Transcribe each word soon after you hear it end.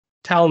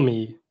Tell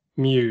me,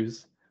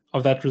 Muse,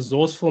 of that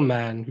resourceful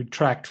man who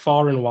tracked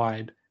far and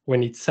wide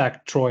when he'd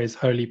sacked Troy's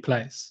holy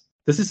place.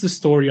 This is the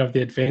story of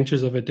the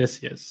adventures of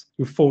Odysseus,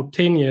 who fought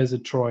 10 years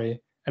at Troy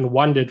and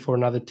wandered for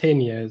another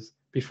 10 years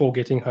before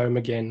getting home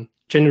again.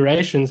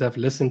 Generations have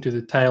listened to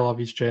the tale of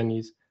his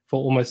journeys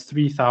for almost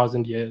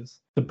 3,000 years.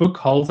 The book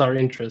holds our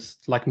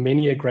interest, like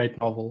many a great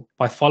novel,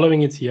 by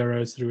following its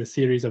heroes through a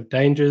series of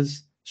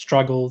dangers,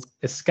 struggles,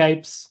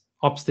 escapes,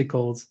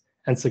 obstacles,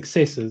 and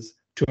successes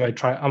to a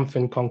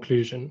triumphant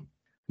conclusion.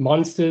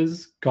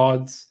 Monsters,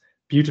 gods,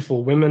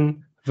 beautiful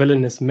women,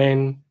 villainous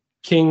men,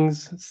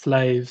 kings,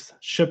 slaves,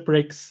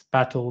 shipwrecks,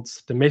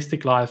 battles,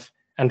 domestic life,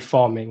 and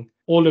farming.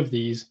 All of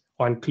these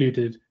are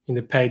included in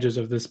the pages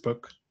of this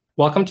book.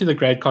 Welcome to the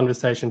Great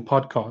Conversation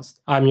podcast.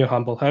 I'm your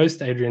humble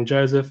host, Adrian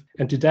Joseph,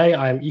 and today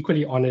I am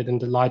equally honored and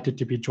delighted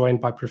to be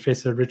joined by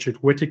Professor Richard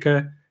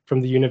Whitaker from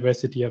the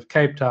University of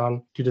Cape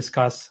Town to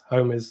discuss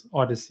Homer's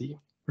Odyssey.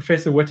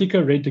 Professor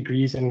Whitaker read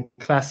degrees in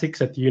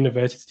classics at the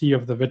University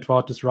of the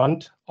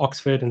Witwatersrand,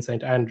 Oxford, and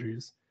St.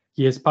 Andrews.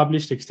 He has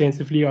published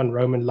extensively on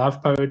Roman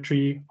love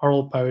poetry,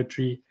 oral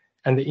poetry,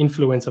 and the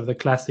influence of the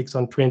classics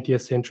on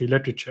 20th century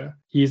literature.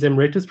 He is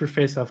Emeritus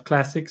Professor of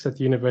Classics at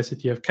the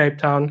University of Cape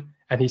Town,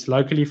 and his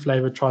locally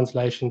flavored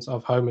translations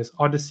of Homer's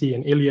Odyssey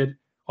and Iliad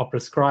are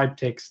prescribed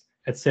texts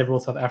at several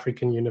South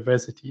African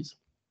universities.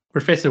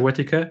 Professor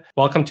Whitaker,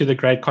 welcome to the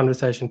Great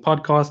Conversation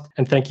podcast,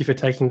 and thank you for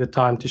taking the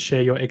time to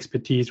share your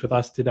expertise with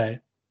us today.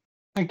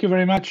 Thank you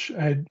very much,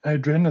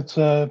 Adrian. It's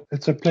a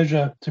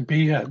pleasure to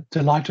be here.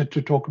 Delighted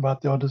to talk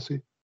about the Odyssey.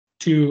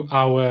 To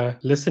our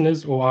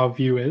listeners or our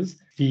viewers,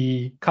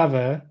 the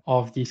cover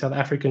of the South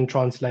African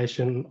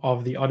translation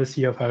of the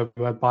Odyssey of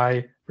Homer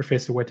by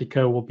Professor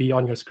Whitaker will be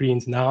on your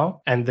screens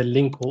now, and the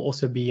link will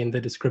also be in the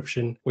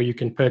description where you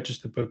can purchase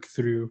the book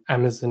through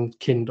Amazon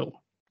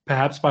Kindle.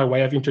 Perhaps by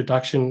way of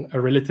introduction, a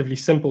relatively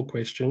simple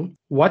question.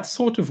 What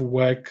sort of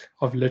work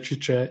of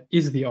literature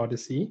is the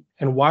Odyssey,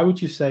 and why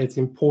would you say it's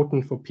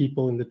important for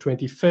people in the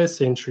 21st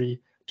century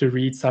to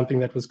read something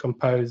that was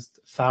composed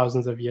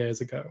thousands of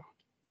years ago?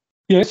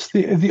 Yes,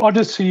 the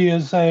Odyssey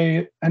is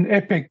an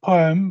epic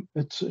poem.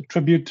 It's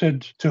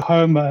attributed to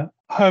Homer.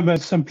 Homer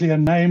is simply a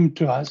name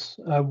to us.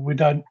 We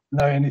don't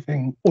know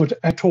anything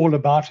at all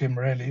about him,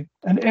 really.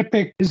 An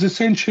epic is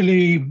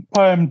essentially a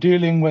poem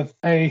dealing with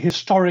a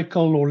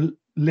historical or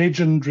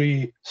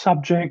legendary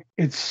subject.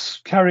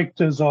 Its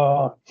characters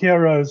are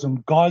heroes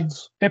and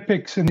gods.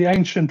 Epics in the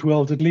ancient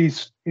world, at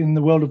least in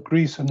the world of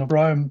Greece and of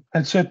Rome,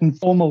 had certain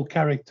formal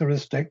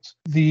characteristics.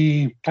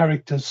 The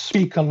characters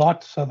speak a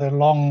lot, so they're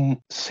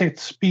long set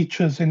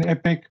speeches in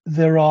epic.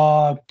 There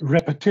are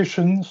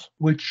repetitions,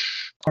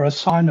 which are a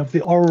sign of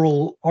the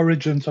oral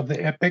origins of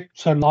the epic.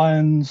 So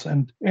lines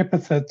and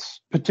epithets,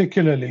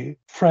 particularly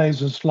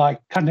phrases like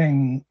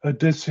cunning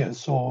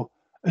Odysseus or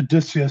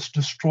Odysseus,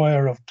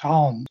 destroyer of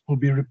towns, will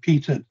be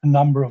repeated a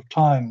number of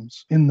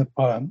times in the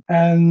poem.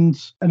 And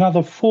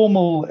another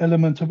formal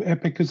element of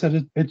epic is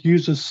that it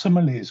uses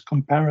similes,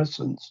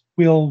 comparisons.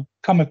 We'll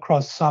come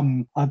across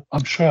some,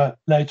 I'm sure,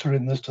 later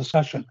in this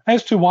discussion.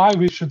 As to why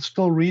we should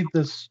still read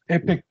this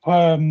epic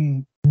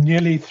poem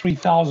nearly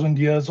 3,000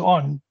 years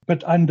on,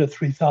 but under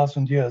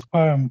 3,000 years,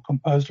 poem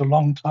composed a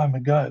long time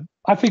ago.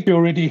 I think you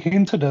already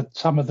hinted at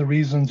some of the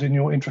reasons in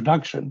your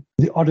introduction.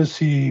 The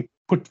Odyssey,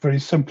 put very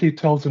simply,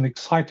 tells an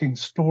exciting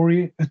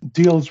story. It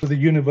deals with a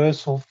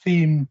universal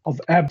theme of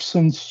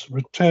absence,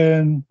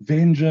 return,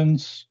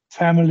 vengeance,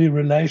 family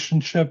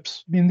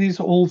relationships. I mean,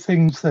 these are all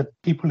things that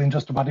people in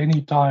just about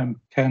any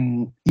time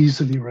can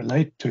easily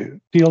relate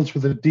to. Deals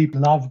with a deep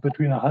love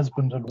between a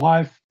husband and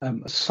wife,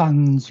 a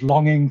son's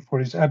longing for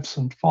his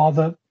absent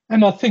father.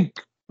 And I think,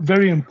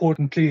 very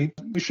importantly,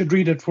 we should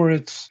read it for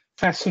its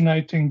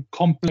fascinating,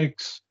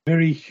 complex,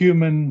 very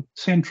human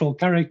central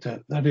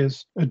character. That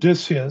is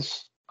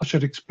Odysseus. I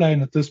should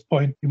explain at this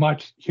point, you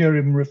might hear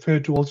him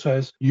referred to also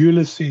as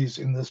Ulysses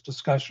in this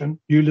discussion.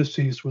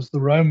 Ulysses was the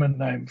Roman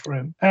name for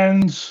him.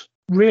 And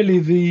really,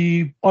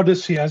 the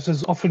Odyssey, as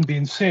has often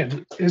been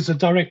said, is a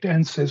direct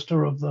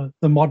ancestor of the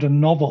modern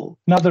novel.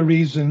 Another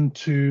reason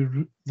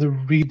to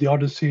read the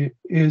Odyssey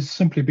is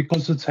simply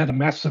because it's had a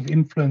massive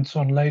influence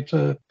on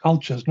later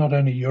cultures, not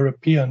only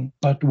European,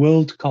 but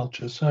world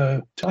culture.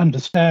 So to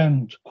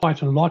understand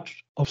quite a lot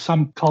of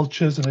some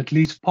cultures and at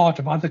least part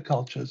of other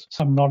cultures,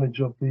 some knowledge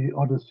of the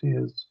Odyssey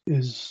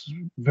is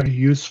very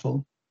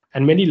useful.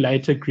 And many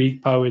later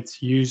Greek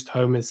poets used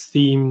Homer's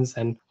themes,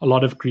 and a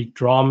lot of Greek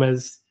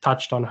dramas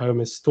touched on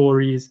Homer's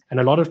stories, and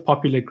a lot of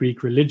popular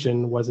Greek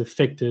religion was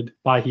affected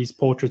by his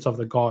portraits of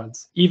the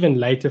gods. Even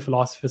later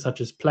philosophers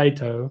such as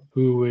Plato,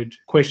 who would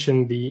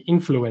question the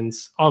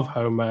influence of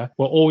Homer,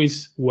 were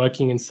always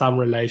working in some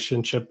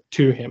relationship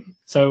to him.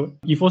 So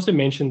you've also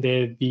mentioned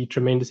there the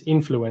tremendous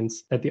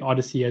influence that the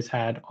Odyssey has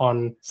had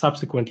on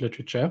subsequent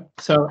literature.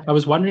 So I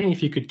was wondering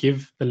if you could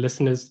give the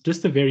listeners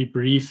just a very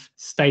brief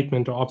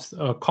statement or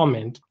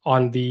comment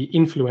on the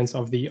influence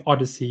of the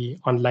Odyssey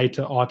on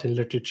later art and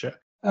literature.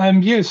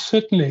 Yes,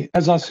 certainly.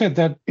 As I said,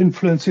 that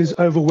influence is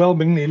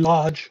overwhelmingly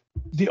large.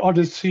 The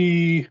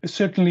Odyssey,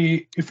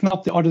 certainly, if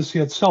not the Odyssey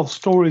itself,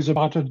 stories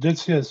about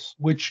Odysseus,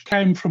 which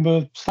came from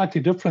a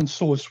slightly different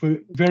source, were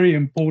very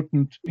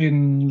important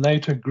in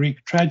later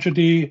Greek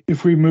tragedy.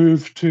 If we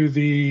move to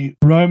the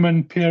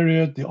Roman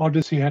period, the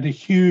Odyssey had a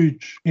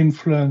huge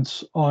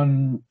influence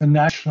on the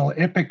national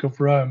epic of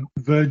Rome,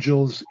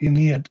 Virgil's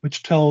Aeneid,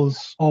 which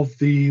tells of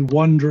the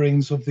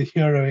wanderings of the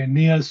hero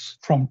Aeneas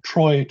from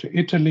Troy to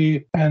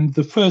Italy. And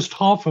the first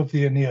half of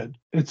the Aeneid,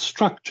 its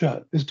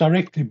structure is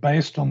directly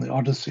based on the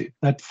Odyssey.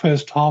 That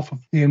first half of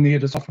the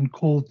Aeneid is often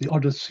called the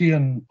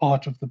Odyssean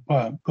part of the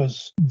poem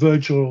because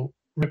Virgil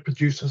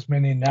reproduces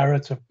many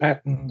narrative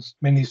patterns,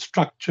 many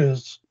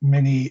structures,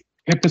 many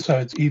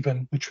episodes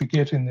even, which we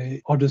get in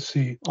the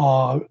Odyssey,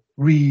 are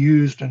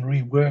reused and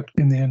reworked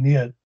in the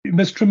Aeneid. You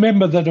must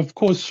remember that, of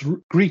course,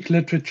 Greek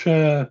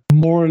literature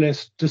more or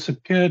less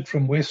disappeared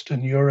from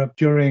Western Europe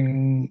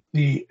during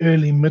the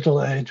early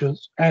Middle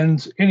Ages,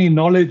 and any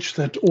knowledge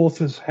that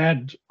authors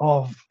had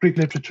of Greek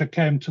literature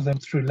came to them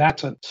through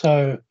Latin.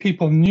 So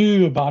people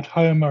knew about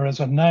Homer as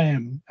a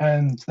name,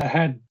 and they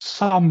had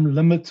some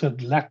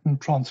limited Latin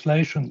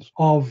translations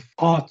of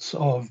parts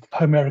of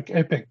Homeric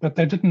epic, but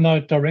they didn't know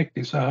it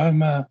directly. So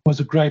Homer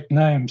was a great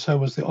name, so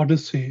was the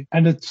Odyssey.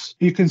 And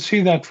you can see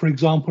that, for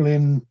example,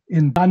 in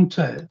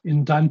Dante.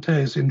 In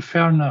Dante's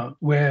Inferno,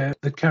 where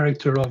the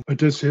character of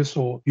Odysseus,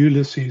 or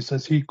Ulysses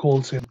as he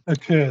calls him,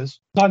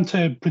 occurs.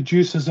 Dante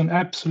produces an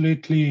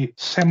absolutely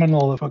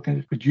seminal, if I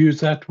could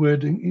use that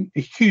word, a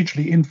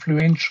hugely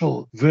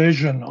influential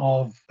version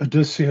of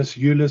Odysseus,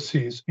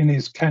 Ulysses, in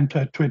his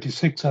Canto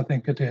 26, I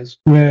think it is,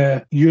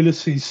 where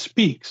Ulysses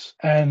speaks.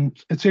 And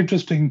it's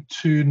interesting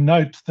to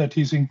note that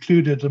he's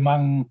included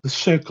among the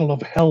circle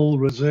of hell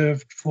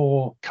reserved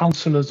for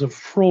counselors of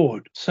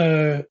fraud.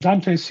 So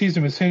Dante sees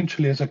him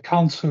essentially as a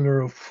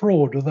counselor of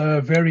fraud, although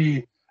a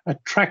very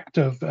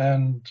attractive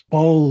and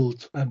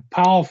bold and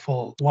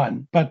powerful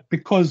one. But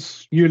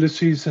because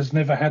Ulysses has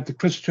never had the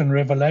Christian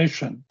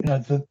revelation,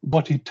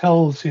 what he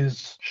tells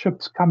his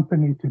ship's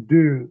company to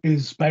do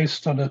is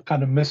based on a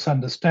kind of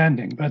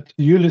misunderstanding. But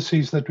the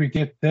Ulysses that we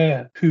get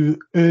there, who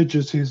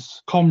urges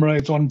his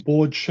comrades on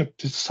board ship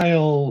to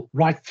sail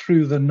right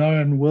through the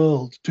known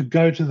world, to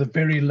go to the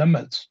very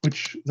limits,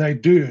 which they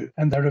do,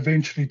 and they're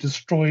eventually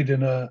destroyed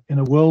in a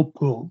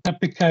whirlpool.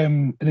 That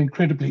became an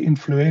incredibly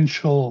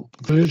influential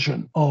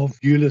version of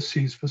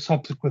Ulysses for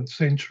subsequent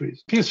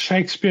centuries. Yes,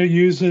 Shakespeare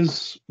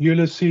uses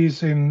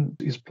Ulysses in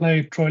his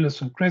play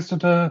Troilus and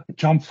Cressida.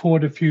 Jump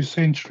forward a few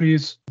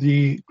centuries,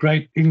 the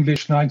great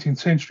English 19th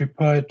century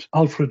poet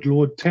Alfred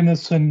Lord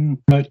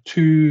Tennyson wrote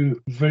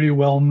two very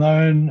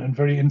well-known and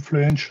very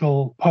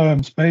influential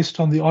poems based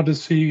on the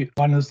Odyssey.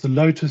 One is The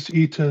Lotus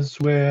Eaters,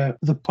 where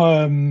the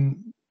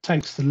poem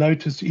takes the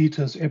Lotus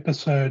Eaters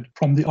episode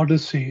from the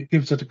Odyssey,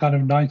 gives it a kind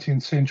of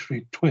 19th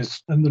century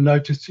twist, and the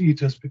Lotus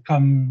Eaters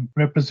become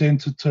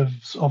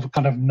representatives of a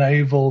kind of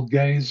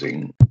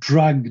navel-gazing,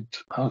 drugged,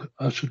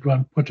 how should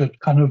one put it,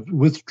 kind of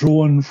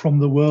withdrawn from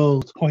the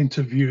world point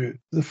of view.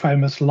 The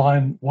famous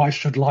line, "Why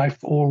should life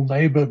all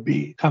labor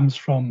be?" comes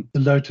from the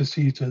Lotus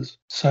Eaters.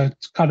 So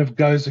it kind of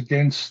goes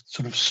against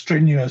sort of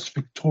strenuous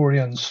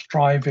Victorian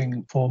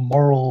striving for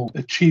moral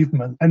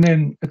achievement. And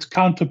then its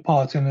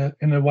counterpart, in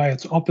a way,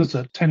 its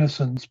opposite,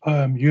 Tennyson's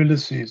poem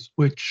Ulysses,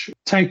 which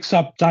takes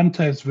up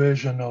Dante's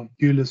version of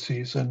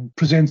Ulysses and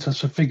presents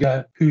us a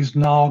figure who's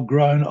now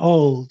grown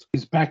old.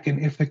 He's back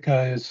in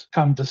Ithaca, has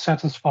come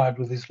dissatisfied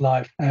with his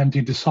life, and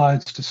he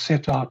decides to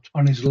set out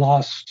on his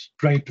last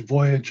great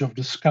voyage of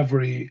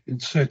discovery in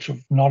search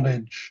of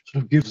knowledge,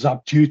 sort of gives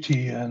up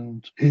duty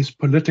and his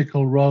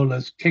political role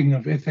as king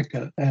of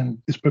Ithaca and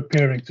is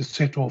preparing to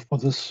set off for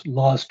this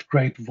last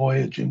great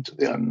voyage into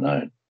the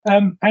unknown.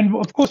 And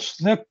of course,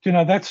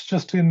 that's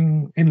just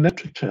in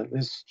literature.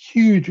 There's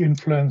huge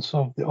influence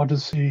of the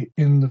Odyssey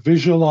in the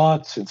visual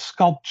arts, in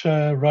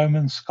sculpture,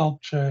 Roman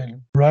sculpture,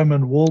 in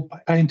Roman wall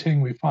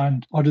painting. We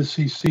find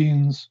Odyssey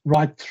scenes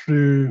right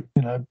through,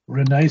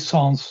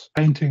 Renaissance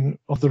painting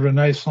of the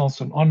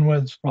Renaissance and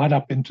onwards, right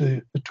up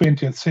into the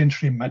 20th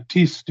century.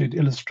 Matisse did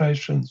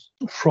illustrations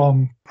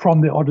from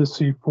the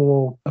Odyssey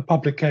for a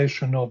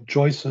publication of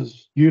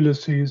Joyce's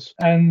Ulysses.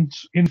 And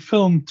in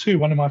film too,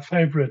 one of my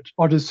favorite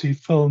Odyssey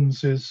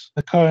films is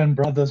the Coen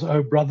brothers'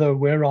 "Oh Brother,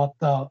 Where Art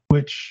Thou?",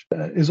 which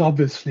is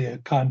obviously a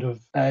kind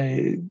of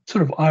a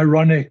sort of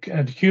ironic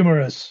and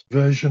humorous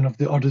version of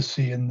the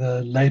Odyssey in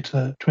the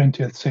later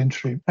 20th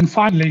century. And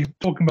finally,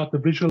 talking about the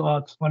visual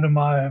arts, one of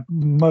my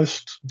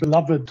most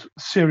beloved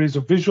series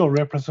of visual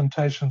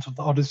representations of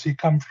the Odyssey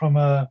come from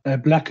a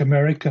Black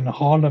American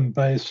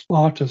Harlem-based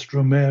artist,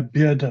 Romer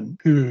Bearden,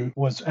 who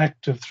was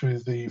active through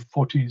the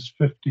 40s,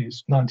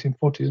 50s,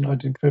 1940s,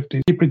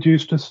 1950s. He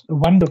produced a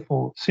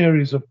wonderful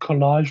series of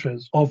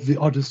collages of the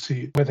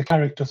Odyssey where the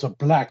characters are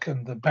black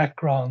and the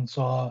backgrounds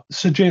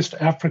suggest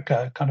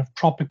Africa, kind of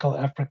tropical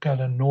Africa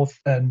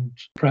and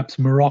perhaps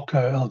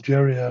Morocco,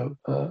 Algeria,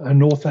 a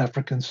North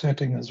African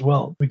setting as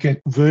well. We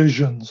get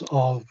versions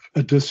of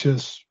Odysseus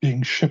Odysseus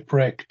being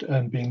shipwrecked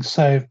and being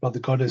saved by the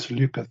goddess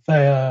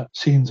Leucothea,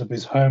 scenes of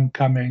his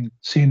homecoming,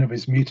 scene of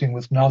his meeting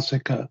with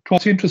Nausicaa.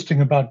 What's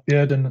interesting about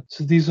Bearden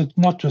is these are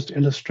not just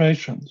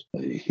illustrations.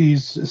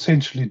 He's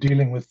essentially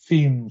dealing with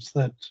themes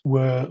that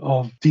were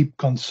of deep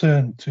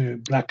concern to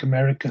Black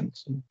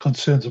Americans and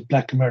concerns of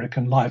Black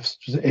American life,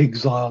 such as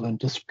exile and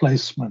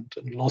displacement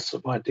and loss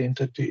of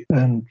identity,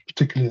 and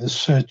particularly the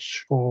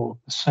search for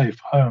a safe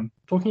home.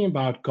 Talking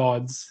about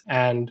gods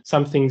and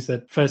some things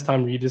that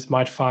first-time readers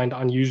might find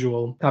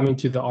unusual coming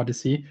to the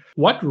Odyssey,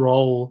 what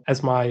role,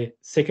 as my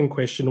second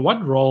question,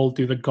 what role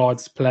do the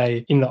gods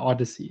play in the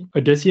Odyssey?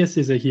 Odysseus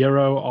is a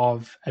hero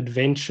of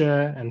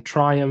adventure and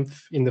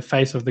triumph in the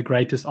face of the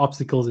greatest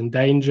obstacles and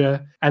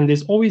danger, and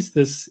there's always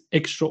this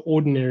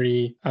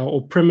extraordinary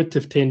or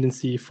primitive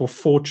tendency for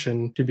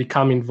fortune to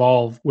become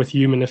involved with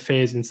human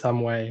affairs in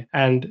some way.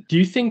 And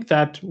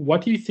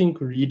what do you think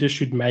readers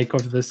should make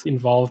of this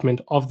involvement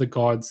of the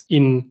gods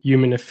in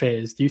human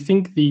affairs? Do you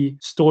think the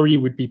story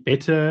would be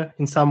better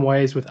in some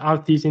ways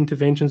without these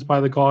interventions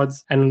by the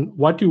gods? And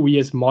what do we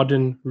as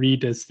modern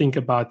readers think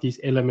about these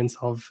elements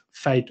of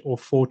fate or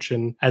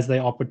fortune as they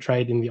are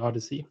portrayed in the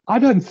Odyssey? I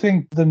don't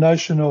think the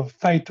notion of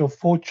fate or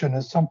fortune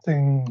is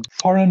something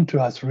foreign to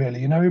us,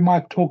 really. We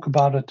might talk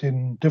about it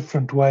in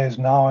different ways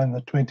now in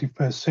the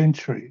 21st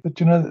century.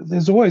 But,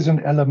 there's always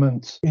an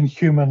element in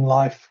human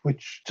life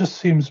which just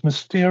seems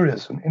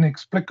mysterious and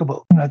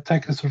inexplicable.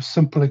 Take a sort of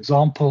simple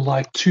example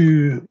like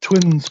two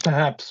twins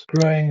perhaps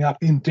growing up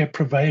in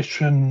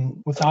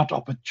deprivation without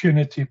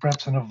opportunity,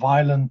 perhaps in a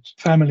violent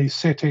family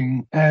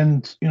setting,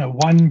 and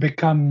one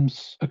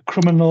becomes a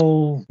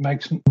criminal,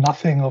 makes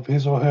nothing of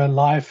his or her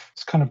life.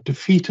 It's kind of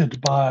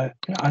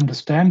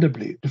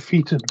understandably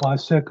defeated by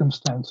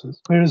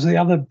circumstances, whereas the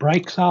other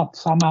breaks out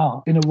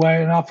somehow in a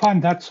way. And I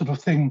find that sort of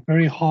thing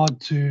very hard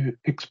to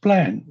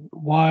explain.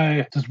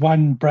 Why does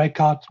one break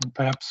out and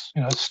perhaps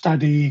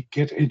study,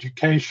 get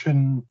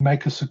education,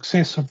 make a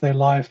success of their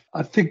life?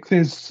 I think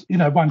there's,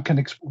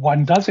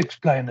 one does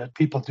explain it.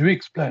 People do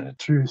explain it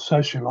through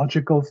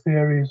sociological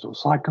theories or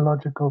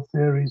psychological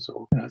theories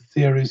or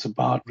theories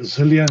about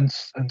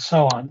resilience and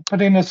so on.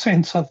 But in a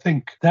sense, I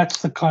think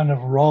that's the kind of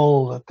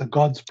role that the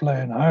gods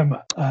play in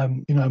Homer.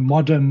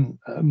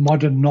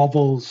 Modern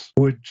novels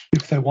would,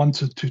 if they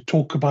wanted to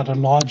talk about a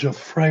larger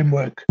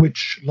framework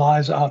which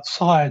lies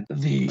outside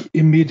the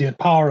immediate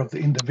power of the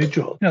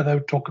individual, they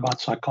would talk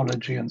about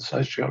psychology and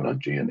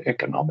sociology and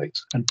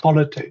economics and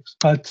politics.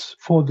 But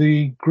for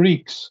the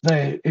Greeks,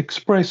 they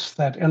express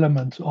that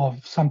element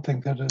of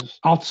something that is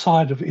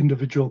outside of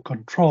individual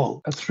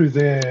control through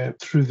their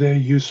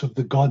use of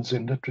the gods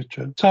in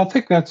literature. So I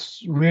think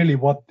that's really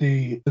what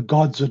the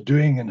gods are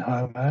doing in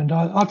Homer, and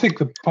I think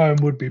the poem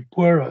would be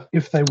poorer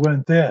if they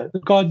weren't there. The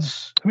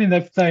gods,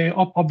 they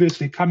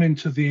obviously come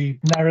into the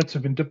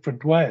narrative in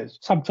different ways.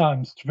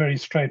 Sometimes it's very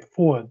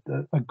straightforward.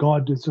 A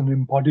god is an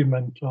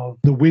embodiment of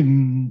the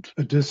wind.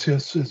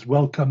 Odysseus is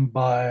welcomed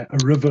by a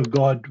river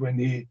god when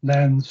he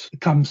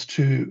comes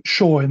to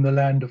shore in the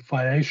land of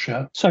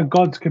Phaeacia. So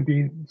gods can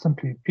be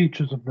simply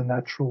features of the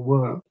natural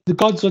world. The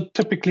gods are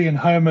typically in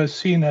Homer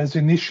seen as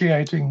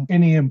initiating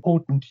any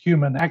important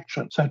human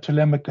action. So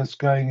Telemachus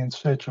going in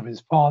search of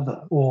his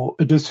father, or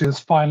Odysseus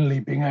finally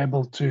being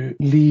able to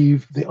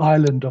leave the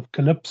island of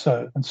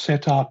Calypso and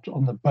set out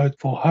on the boat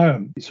for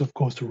home. He's of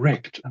course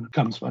wrecked and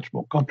becomes much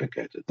more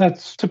complicated.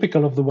 That's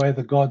typical of the way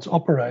the gods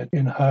operate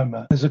in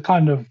Homer. There's a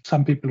kind of,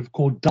 some people have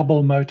called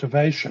double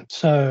motivation.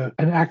 So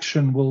an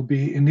action will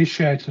be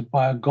initiated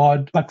by a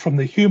god, but from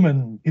the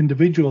human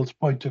individual's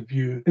point of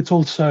view, it's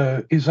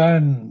also his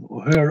own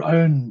or her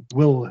own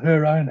will,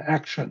 her own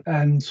action.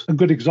 And a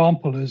good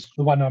example is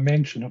the one I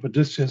mentioned of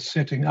Odysseus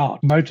setting out,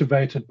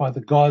 motivated by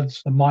the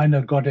gods. The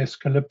minor goddess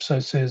Calypso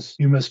says,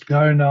 "You must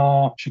go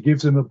now." She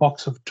gives him a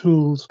box of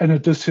tools. And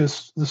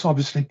Odysseus, this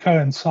obviously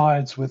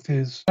coincides with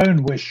his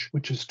own wish,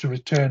 which is to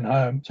return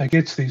home. So he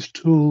gets these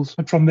tools,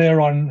 but from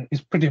there on,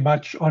 he's pretty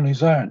much on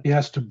his own. He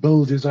has to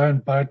build his own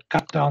boat,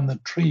 cut down the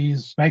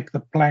trees, make the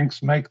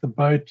planks, make the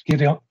boat,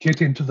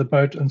 get into the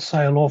boat and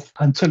sail off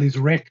until he's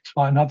wrecked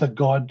by another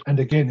god. And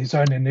again, his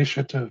own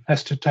initiative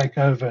has to take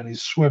over, and he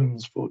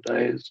swims for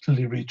days till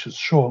he reaches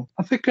shore.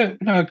 I think,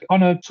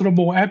 on a sort of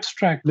more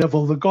abstract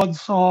level, the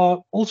gods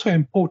are also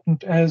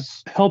important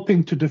as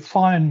helping to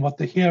define what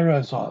the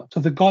heroes are. So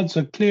the gods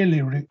are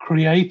clearly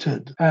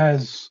created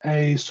as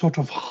a sort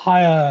of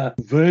higher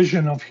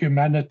version of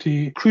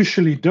humanity,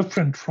 crucially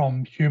different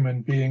from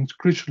human beings,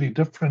 crucially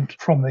different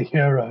from the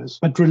heroes,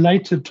 but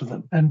related to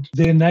them. And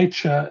their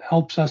nature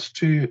helps us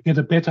to get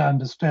a better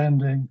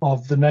understanding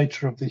of the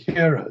nature of the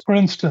heroes. For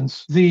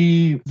instance,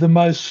 the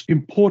most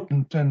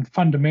important and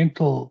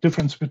fundamental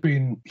difference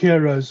between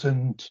heroes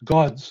and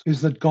gods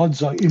is that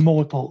gods are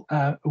immortal,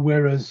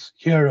 whereas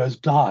heroes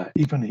die,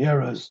 even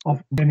heroes,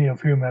 many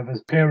of whom have a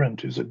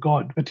parent who's a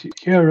god. But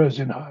heroes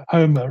in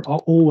Homer are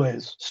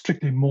always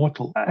strictly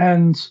mortal.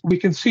 And we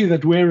can see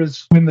that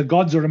whereas when the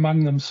gods are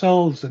among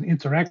themselves and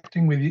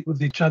interacting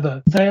with each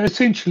other, they're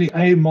essentially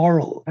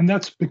amoral. And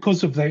that's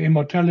because of their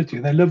immortality.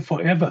 They live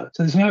forever.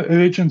 So there's no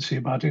urgency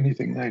about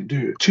anything they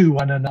do to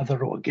one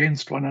another or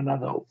against one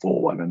another or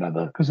for one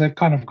another because they've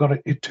kind of got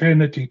an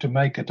eternity to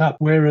make it up.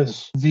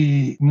 Whereas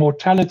the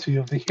mortality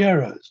of the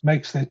heroes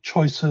makes their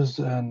choices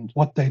and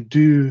what they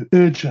do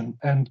urgent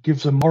and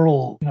gives a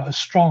moral, a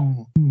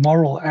strong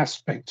moral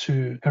aspect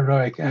to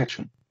heroic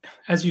action.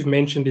 As you've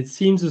mentioned, it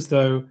seems as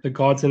though the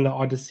gods in the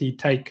Odyssey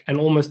take an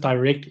almost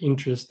direct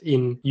interest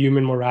in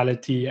human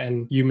morality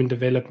and human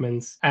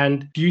developments.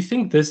 And do you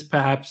think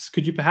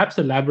could you perhaps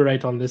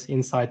elaborate on this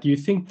insight? Do you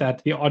think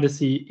that the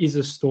Odyssey is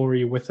a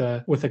story with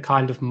a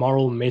kind of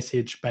moral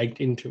message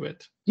baked into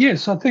it?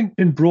 Yes, I think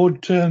in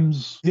broad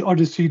terms, the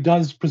Odyssey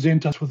does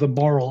present us with a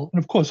moral.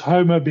 And of course,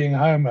 Homer being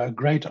Homer, a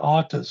great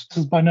artist, this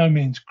is by no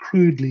means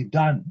crudely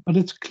done, but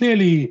it's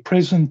clearly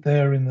present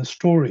there in the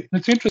story. And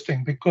it's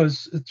interesting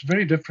because it's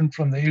very different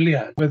from the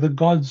Iliad, where the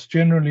gods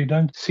generally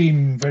don't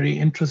seem very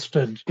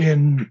interested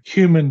in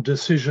human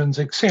decisions,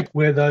 except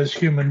where those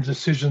human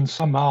decisions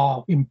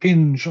somehow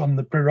impinge on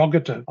the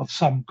prerogative of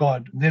some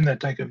god. And then they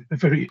take a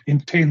very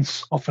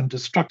intense, often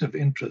destructive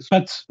interest.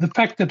 But the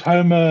fact that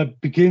Homer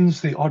begins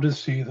the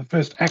Odyssey, the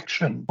first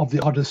action of the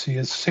Odyssey,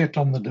 is set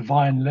on the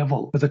divine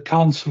level with a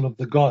council of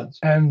the gods.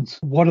 And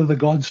what are the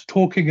gods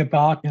talking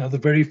about? The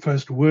very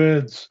first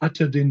words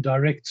uttered in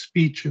direct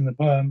speech in the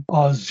poem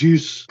are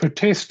Zeus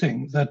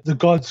protesting that the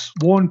gods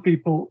warn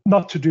people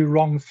not to do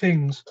wrong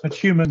things, but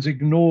humans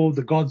ignore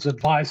the gods'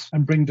 advice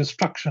and bring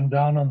destruction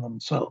down on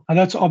themselves. And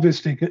that's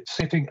obviously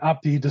setting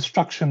up the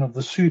destruction of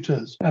the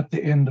suitors at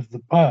the end of the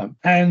poem.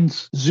 And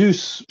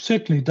Zeus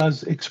certainly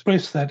does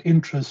express that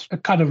interest, a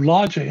kind of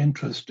larger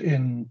interest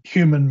in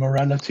human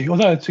morality,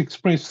 although it's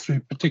expressed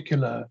through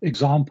particular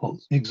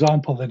examples. The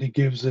example that he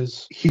gives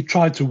is he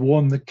tried to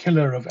warn the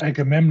killer of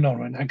Agamemnon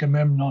when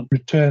Agamemnon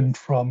returned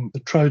from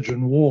the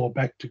Trojan War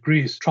back to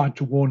Greece, tried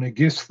to warn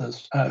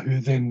Aegisthus, who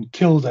then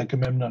killed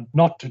Agamemnon,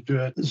 not to do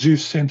it.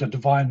 Zeus sent a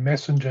divine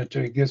messenger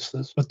to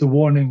Aegisthus, but the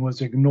warning was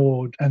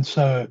ignored, and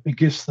so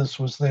Aegisthus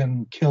was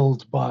then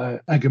killed by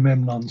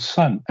Agamemnon's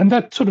son. And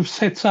that sort of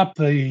sets up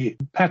the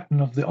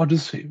pattern of the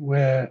Odyssey,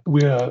 where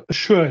we're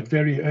assured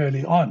very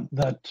early on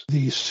that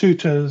the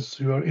suitors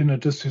who are in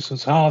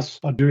Odysseus' house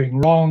are doing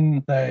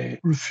wrong. They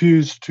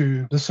refuse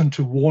to listen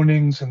to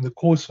warnings in the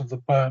course of the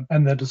poem,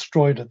 and they're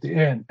destroyed at the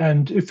end.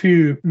 And if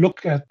you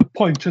look at the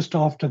point just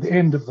after the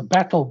end of the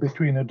battle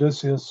between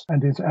Odysseus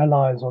and his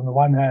allies on the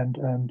one hand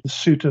and the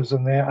suitors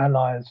and their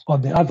allies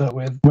on the other,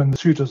 when the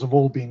suitors have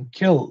all been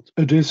killed,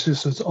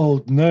 Odysseus'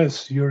 old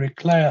nurse,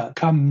 Eurycleia,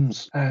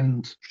 comes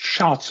and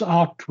shouts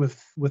out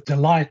with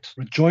delight,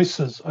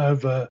 rejoices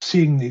over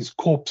seeing these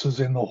corpses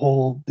in the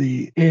hall,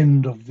 the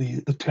end of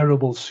the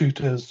terrible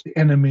suitors, the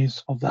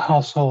enemies of the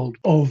household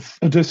of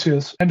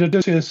Odysseus. And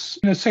Odysseus,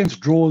 in a sense,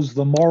 draws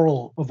the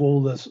moral of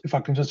all this. If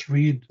I can just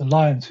read the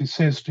lines, he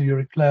says to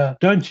Eurycleia,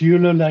 "Don't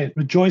ululate,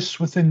 rejoice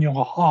within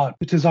your heart.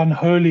 It is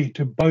unholy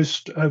to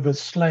boast over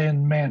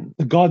slain men.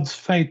 The gods'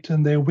 fate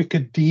and their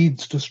wicked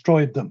deeds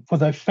destroyed them, for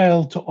they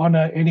failed to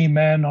honor any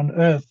man on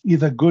earth,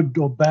 either good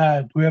or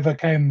bad, whoever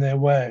came their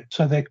way.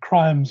 So their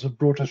crimes have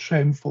brought a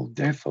shameful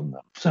death on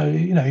them." So,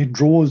 he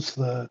draws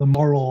the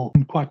moral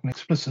in quite an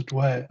explicit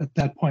way at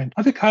that point.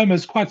 I think Homer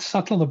is quite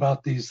subtle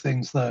about these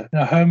things, though.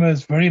 Homer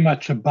is very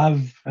much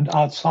above and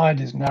outside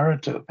his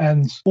narrative,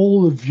 and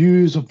all the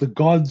views of the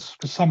gods,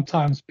 because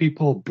sometimes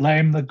people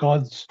blame the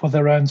gods for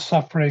their own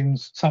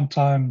sufferings.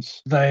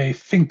 Sometimes they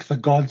think the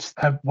gods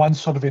have one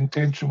sort of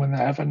intention when they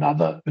have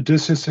another.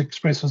 Odysseus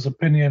expresses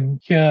opinion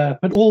here,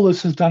 but all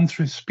this is done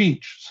through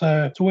speech.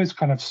 So it's always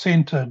kind of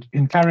centered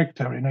in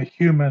character, in a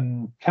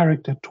human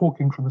character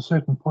talking from a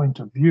certain point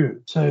of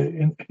view. So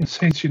in a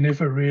sense, you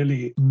never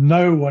really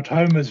know what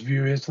Homer's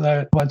view is,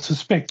 though one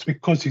suspects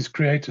because he's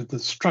created the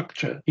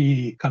structure,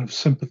 he kind of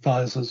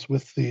sympathizes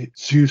with the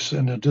Zeus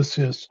and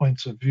Odysseus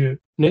points of view.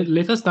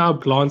 Let us now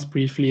glance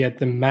briefly at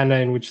the manner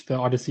in which the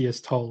Odyssey is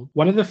told.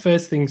 One of the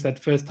first things that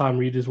first-time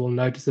readers will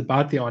notice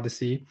about the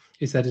Odyssey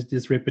is that it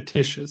is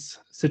repetitious.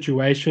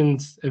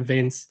 Situations,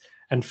 events,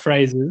 and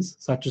phrases,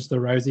 such as the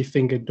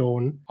rosy-fingered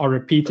dawn, are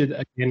repeated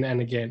again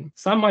and again.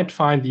 Some might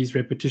find these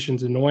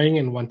repetitions annoying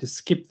and want to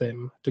skip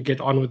them to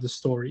get on with the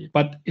story,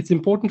 but it's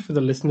important for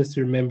the listeners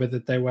to remember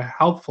that they were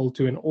helpful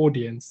to an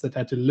audience that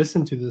had to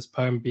listen to this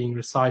poem being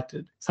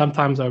recited,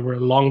 sometimes over a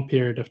long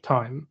period of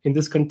time. In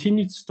this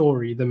continued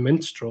story, the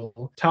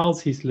minstrel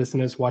tells his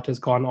listeners what has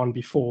gone on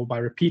before by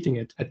repeating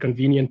it at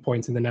convenient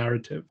points in the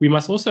narrative. We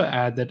must also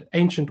add that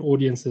ancient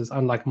audiences,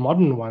 unlike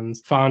modern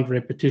ones, found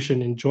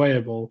repetition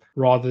enjoyable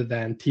rather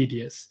than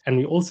tedious. And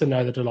we also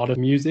know that a lot of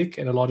music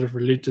and a lot of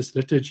religious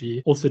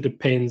liturgy also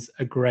depends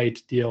a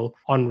great deal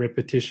on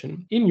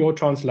repetition. In your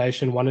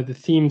translation, one of the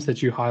themes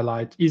that you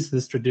highlight is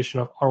this tradition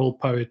of oral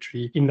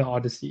poetry in the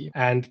Odyssey.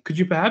 And could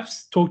you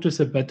perhaps talk to us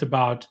a bit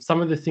about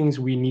some of the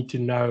things we need to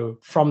know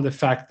from the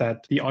fact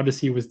that the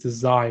Odyssey was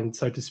designed,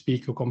 so to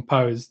speak, or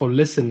composed for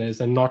listeners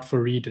and not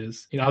for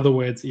readers? In other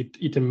words, it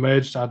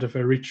emerged out of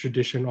a rich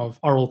tradition of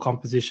oral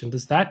composition.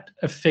 Does that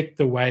affect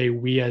the way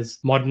we as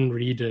modern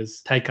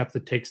readers take up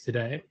the text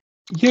today?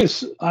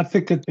 Yes, I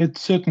think it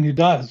certainly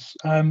does.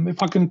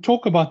 If I can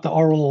talk about the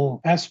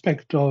oral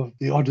aspect of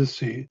the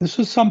Odyssey, this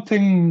is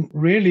something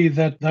really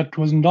that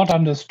was not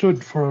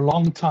understood for a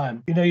long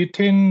time. You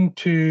tend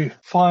to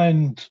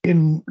find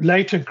in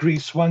later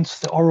Greece, once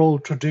the oral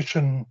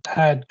tradition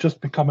had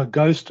just become a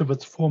ghost of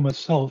its former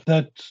self,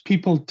 that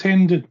people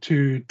tended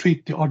to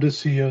treat the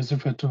Odyssey as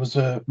if it was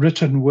a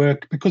written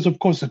work, because of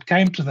course it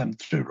came to them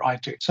through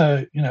writing.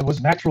 So, it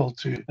was natural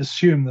to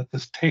assume that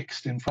this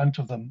text in front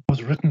of them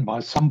was written by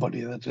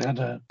somebody that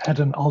had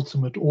an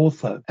ultimate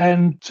author.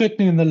 And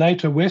certainly in the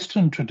later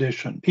Western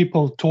tradition,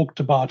 people talked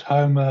about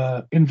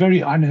Homer in very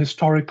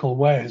unhistorical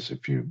ways.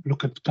 If you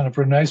look at kind of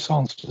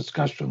Renaissance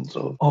discussions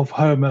of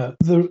Homer,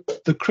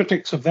 the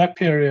critics of that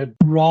period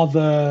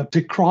rather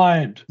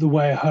decried the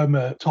way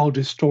Homer told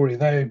his story.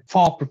 They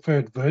far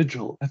preferred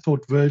Virgil. They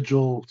thought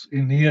Virgil's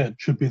Aeneid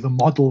should be the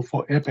model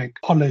for epic,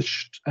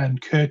 polished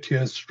and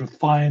courteous,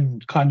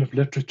 refined kind of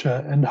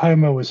literature. And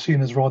Homer was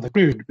seen as rather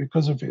crude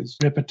because of his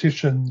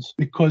repetitions,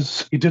 because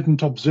he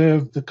didn't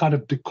observe the kind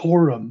of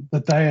decorum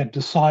that they had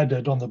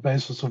decided on the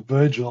basis of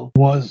Virgil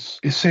was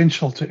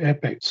essential to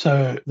epic.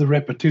 So the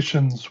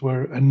repetitions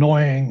were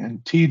annoying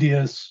and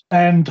tedious.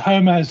 And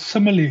Homer has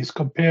similes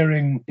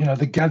comparing,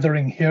 the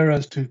gathering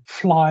heroes to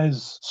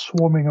flies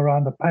swarming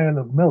around a pail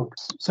of milk.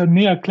 So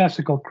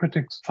neoclassical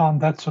critics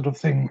found that sort of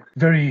thing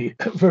very,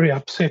 very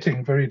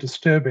upsetting, very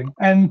disturbing.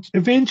 And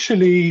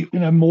eventually,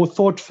 more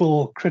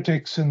thoughtful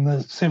critics in the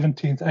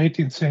 17th,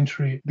 18th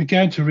century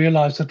began to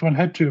realize that one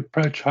had to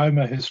approach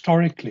Homer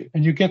historically.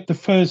 And you get the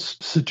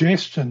first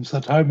suggestions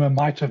that Homer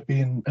might have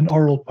been an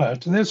oral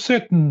poet. And there's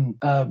certain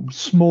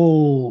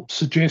small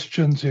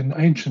suggestions in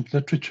ancient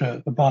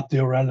literature about the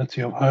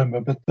orality of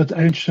Homer, but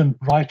ancient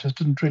writers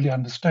didn't really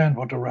understand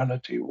what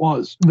orality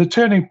was. The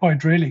turning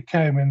point really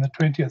came in the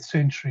 20th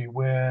century,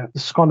 where the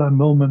scholar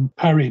Milman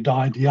Parry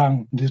died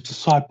young, and his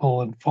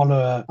disciple and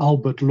follower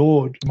Albert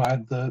Lord, whom I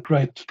had the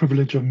great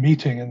privilege of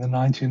meeting in the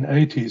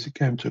 1980s. He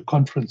came to a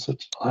conference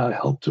that I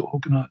helped to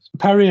organize.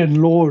 Parry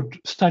and Lord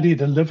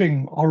studied a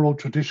living oral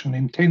tradition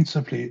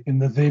intensively in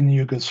the then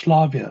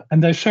Yugoslavia,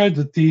 and they showed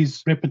that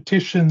these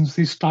repetitions,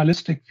 these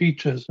stylistic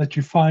features that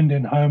you find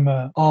in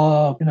Homer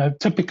are,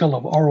 typical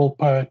of oral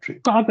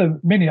poetry.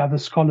 Many other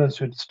scholars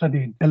who had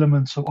studied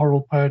elements of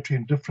oral poetry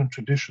in different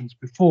traditions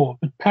before,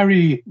 but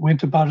Parry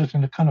went about it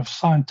in a kind of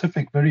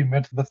scientific, very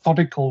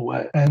methodical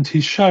way, and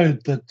he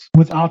showed that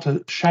without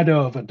a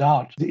shadow of a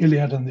doubt, the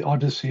Iliad and the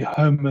Odyssey,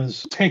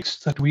 Homer's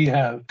texts that we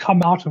have,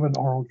 come out of an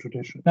oral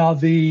tradition. Now,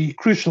 the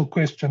crucial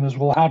question is,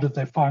 well, how did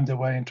they find their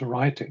way into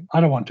writing?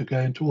 I don't want to go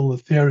into all the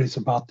theories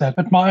about that,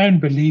 but my own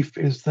belief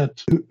is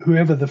that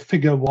whoever the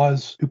figure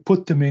was who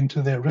put them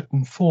into their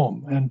written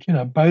form, and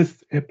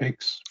both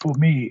epics for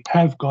me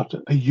have got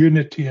a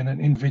unity and an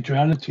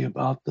individuality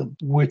about them,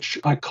 which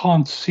I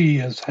can't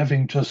see as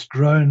having just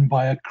grown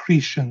by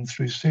accretion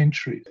through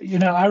centuries.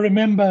 I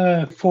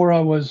remember before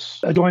I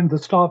joined the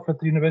staff at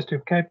the University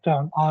of Cape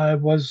Town, I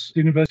was at the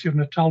University of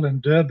Natal in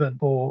Durban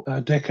for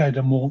a decade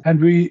or more, and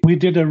we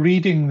did a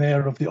reading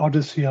there of the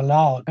Odyssey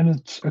aloud, and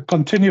it's a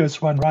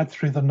continuous one right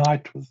through the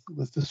night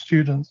with the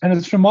students. And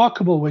it's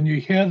remarkable when you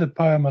hear the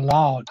poem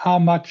aloud, how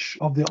much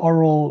of the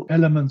oral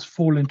elements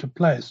fall into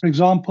place. For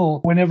example,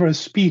 whenever a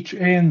speech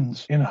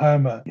ends in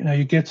Homer,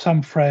 you get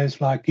some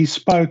phrase like, he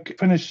spoke,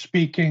 finished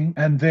speaking,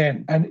 and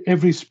then, and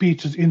every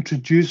speech is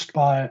introduced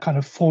by a kind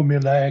of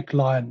formulaic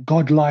line,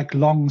 godlike,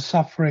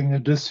 long-suffering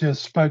Odysseus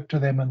spoke to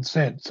them and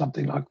said,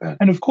 something like that.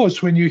 And of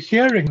course, when you're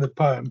hearing the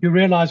poem, you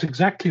realize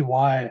exactly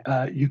why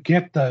you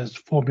get those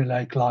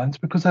formulaic lines,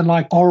 because they're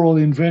like oral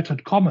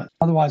inverted commas.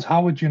 Otherwise,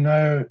 how would you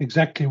know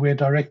exactly where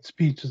direct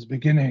speech is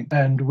beginning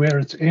and where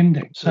it's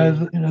ending? So,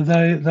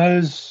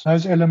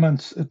 those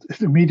elements, it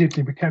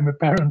immediately became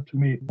apparent to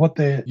me what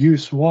their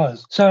use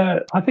was.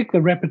 So I think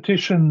the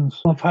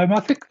repetitions of Homer, I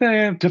think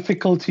their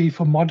difficulty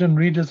for modern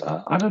readers,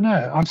 I don't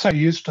know. I'm so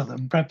used to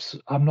them. Perhaps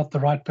I'm not the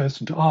right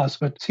person to ask,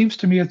 but it seems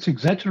to me it's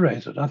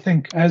exaggerated. I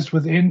think as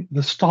within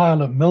the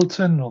style of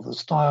Milton or the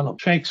style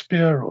of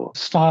Shakespeare or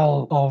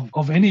style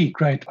of any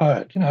great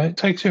poet, it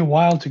takes you a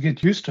while to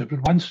get used to it,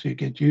 but once you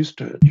get used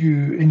to it,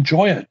 you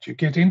enjoy it, you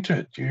get into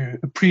it, you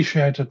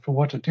appreciate it for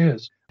what it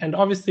is. And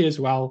obviously as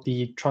well,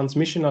 the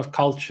transmission of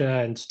culture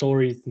and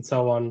stories and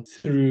so on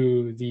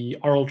through the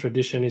oral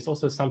tradition is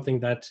also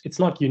something that it's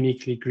not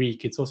uniquely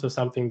Greek. It's also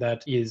something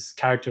that is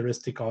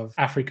characteristic of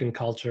African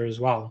culture as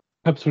well.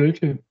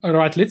 Absolutely. All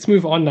right, let's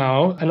move on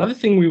now. Another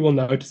thing we will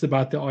notice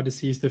about the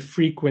Odyssey is the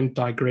frequent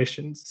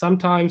digressions.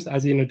 Sometimes,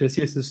 as in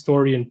Odysseus'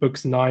 story in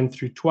books 9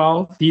 through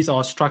 12, these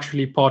are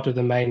structurally part of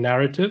the main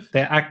narrative.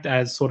 They act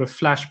as sort of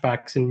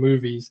flashbacks in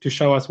movies to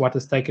show us what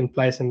has taken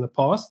place in the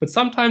past. But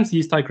sometimes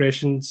these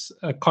digressions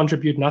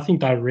contribute nothing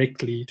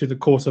directly to the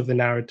course of the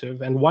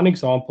narrative. And one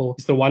example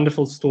is the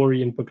wonderful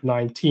story in book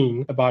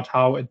 19 about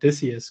how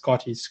Odysseus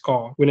got his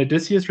scar. When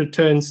Odysseus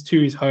returns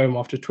to his home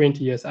after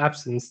 20 years'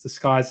 absence,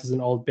 disguised as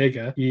an old beggar,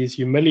 bigger, he is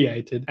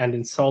humiliated and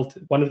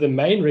insulted. One of the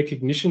main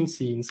recognition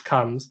scenes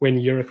comes when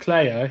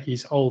Eurycleia,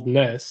 his old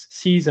nurse,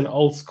 sees an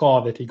old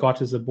scar that he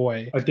got as a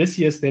boy.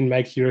 Odysseus then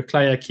makes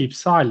Eurycleia keep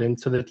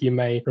silent so that he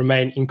may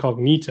remain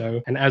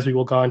incognito, and as we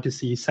will go on to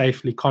see,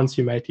 safely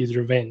consummate his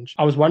revenge.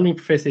 I was wondering,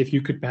 Professor, if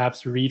you could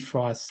perhaps read for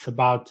us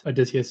about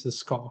Odysseus'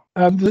 scar.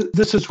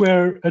 This is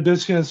where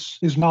Odysseus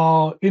is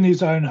now in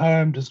his own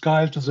home,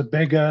 disguised as a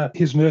beggar.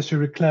 His nurse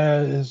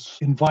Eurycleia is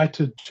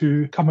invited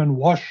to come and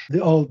wash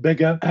the old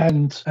beggar,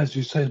 and as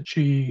you said,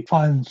 she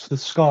finds the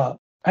scar.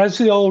 As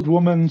the old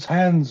woman's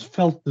hands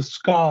felt the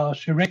scar,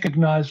 she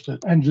recognized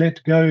it and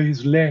let go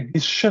his leg.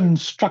 His shin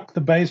struck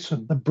the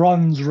basin. The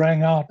bronze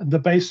rang out, and the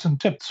basin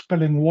tipped,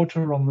 spilling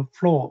water on the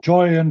floor.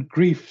 Joy and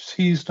grief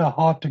seized her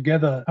heart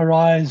together. Her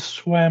eyes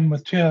swam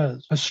with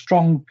tears. Her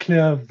strong,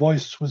 clear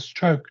voice was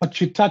choked. But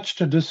she touched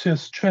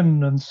Odysseus'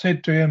 chin and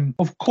said to him,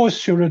 "Of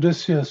course you're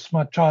Odysseus,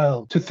 my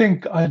child. To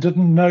think I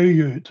didn't know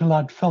you till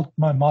I'd felt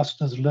my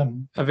master's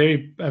limb." A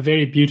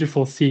very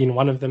beautiful scene,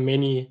 one of the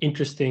many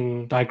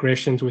interesting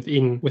digressions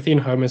within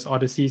Homer's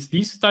Odysseys.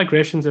 These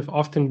digressions have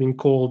often been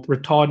called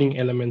retarding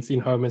elements in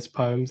Homer's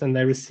poems, and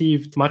they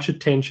received much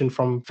attention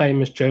from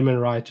famous German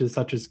writers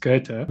such as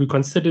Goethe, who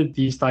considered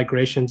these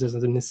digressions as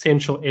an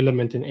essential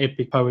element in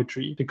epic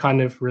poetry to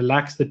kind of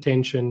relax the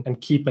tension and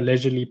keep a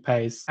leisurely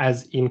pace,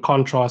 as in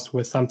contrast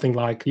with something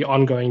like the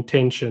ongoing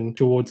tension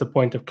towards the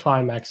point of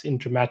climax in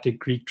dramatic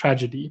Greek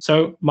tragedy.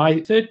 So my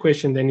third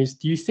question then is,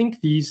 do you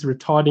think these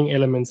retarding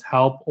elements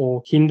help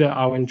or hinder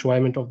our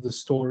enjoyment of the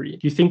story?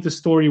 Do you think the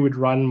story would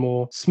run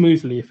more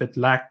smoothly if it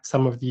lacked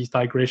some of these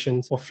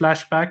digressions or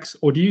flashbacks?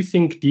 Or do you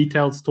think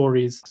detailed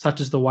stories,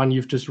 such as the one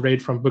you've just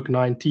read from book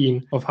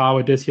 19 of how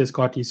Odysseus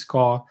got his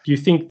scar, do you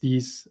think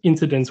these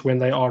incidents, when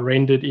they are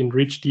rendered in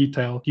rich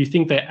detail, do you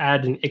think they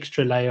add an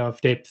extra layer of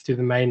depth to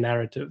the main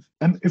narrative?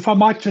 If I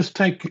might just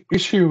take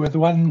issue with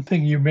one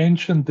thing you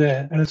mentioned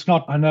there, and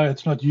I know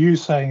it's not you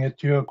saying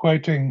it, you're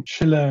quoting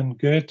Schiller and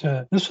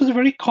Goethe. This was a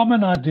very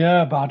common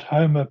idea about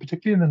Homer,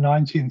 particularly in the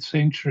 19th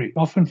century,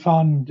 often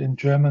found in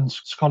German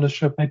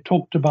scholarship. They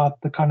talked about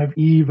the kind of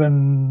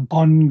even,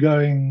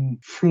 ongoing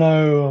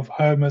flow of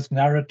Homer's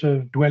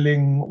narrative,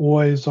 dwelling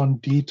always on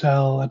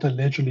detail at a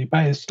leisurely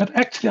pace. But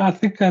actually, I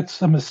think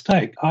that's a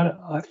mistake.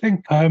 I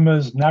think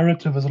Homer's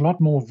narrative is a lot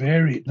more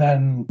varied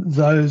than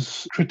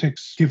those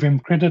critics give him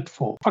credit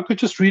for. If I could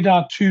just read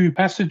out two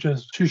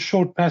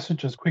short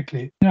passages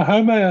quickly.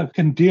 Homer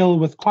can deal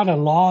with quite a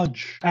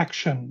large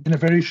action in a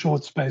very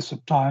short space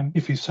of time,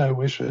 if he so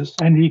wishes,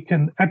 and he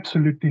can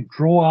absolutely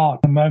draw out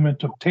a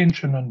moment of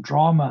tension and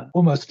drama,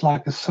 almost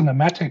like a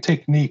cinematic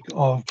technique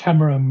of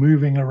camera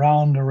moving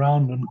around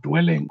and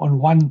dwelling on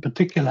one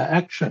particular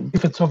action,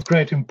 if it's of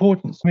great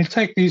importance. I mean,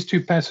 take these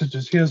two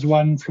passages. Here's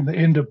one from the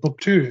end of book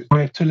 2,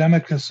 where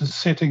Telemachus is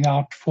setting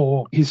out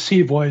for his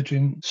sea voyage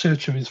in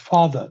search of his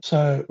father.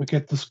 So we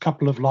get this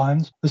couple of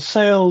lines. "The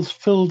sails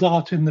filled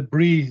out in the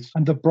breeze,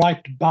 and the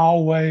bright bow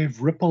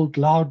wave rippled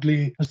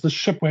loudly as the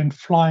ship went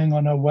flying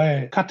on her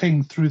way,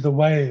 cutting through the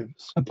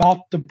waves.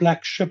 About the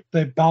black ship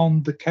they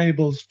bound the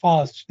cables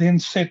fast, then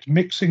set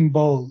mixing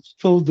bowls,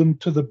 filled them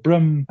to the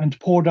brim, and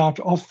poured out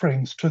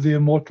offerings to the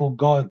immortal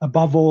god,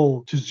 above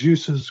all to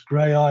Zeus's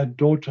grey-eyed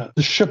daughter.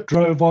 The ship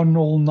drove on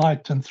all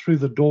night and through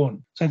the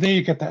dawn." So there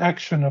you get the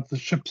action of the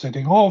ship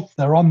setting off.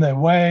 They're on their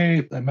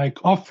way. They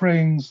make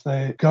offerings.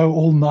 They go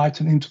all night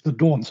and into the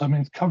dawn. So, I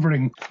mean, it's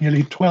covering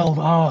nearly 12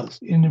 hours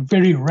in a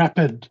very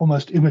rapid,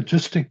 almost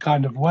imagistic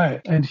kind of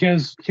way. And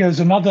here's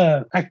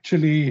another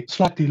actually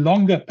slightly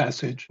longer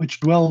passage, which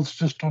dwells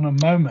just on a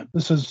moment.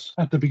 This is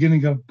at the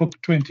beginning of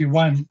book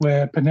 21,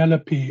 where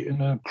Penelope,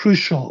 in a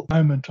crucial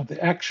moment of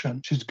the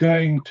action, she's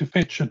going to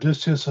fetch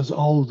Odysseus'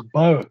 old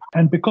bow.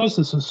 And because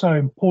this is so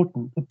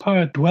important, the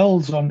poet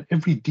dwells on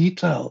every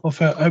detail of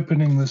her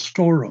opening the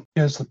storeroom.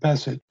 Here's the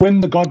passage.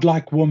 "When the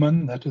godlike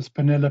woman," that is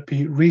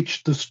Penelope,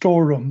 "reached the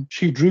storeroom,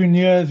 she drew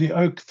near the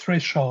oak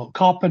threshold.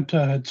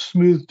 Carpenter had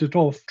smoothed it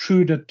off,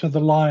 trued it to the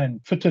line,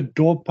 fitted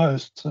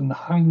doorposts, and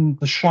hung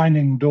the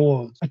shining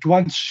doors. At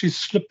once she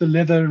slipped the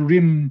leather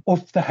rim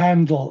off the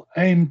handle,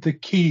 aimed the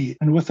key,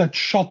 and with it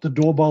shot the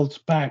doorbolts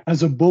back.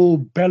 As a bull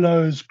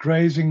bellows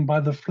grazing by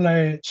the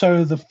flay,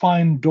 so the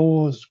fine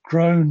doors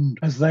groaned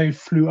as they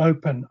flew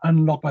open,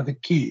 unlocked by the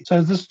key."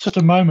 So this is just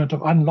a moment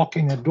of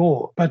unlocking a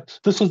door. But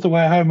this is the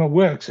way Homer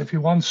works. If he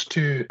wants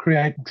to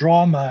create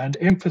drama and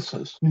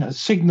emphasis,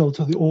 signal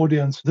to the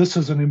audience, this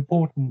is an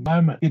important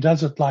moment, he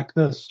does it like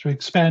this, through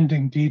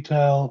expanding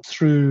detail,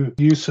 through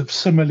use of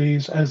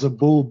similes, as a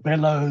bull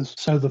bellows,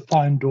 so the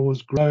fine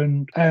doors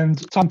groaned.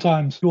 And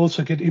sometimes you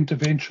also get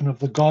intervention of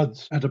the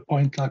gods at a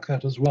point like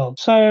that as well.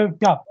 So,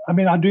 yeah, I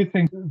mean, I do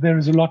think there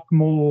is a lot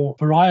more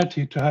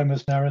variety to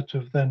Homer's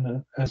narrative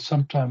than has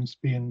sometimes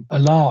been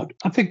allowed.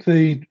 I think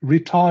the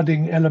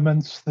retarding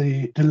elements,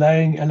 the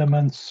delaying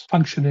elements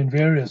function in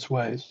various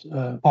ways,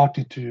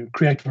 partly to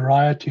create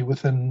variety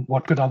within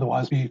what could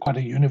otherwise be quite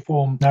a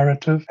uniform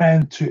narrative,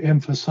 and to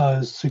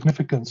emphasize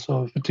significance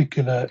of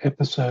particular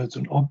episodes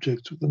and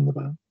objects within the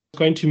poem.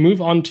 Going to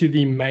move on to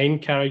the main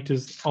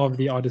characters of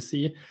the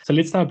Odyssey. So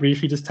let's now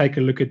briefly just take a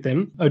look at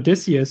them.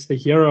 Odysseus, the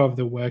hero of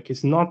the work,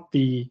 is not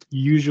the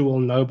usual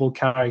noble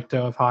character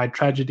of high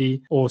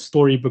tragedy or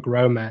storybook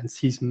romance.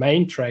 His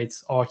main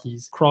traits are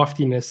his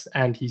craftiness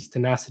and his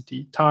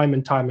tenacity. Time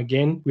and time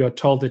again, we are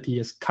told that he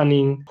is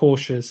cunning,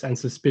 cautious, and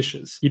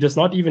suspicious. He does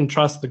not even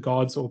trust the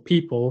gods or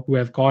people who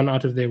have gone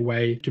out of their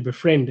way to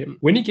befriend him.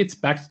 When he gets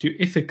back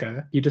to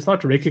Ithaca, he does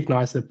not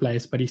recognize the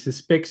place, but he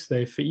suspects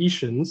the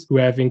Phaeacians, who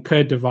have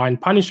incurred divine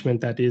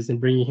punishment, that is, in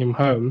bringing him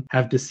home,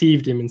 have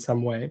deceived him in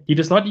some way. He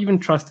does not even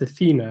trust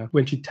Athena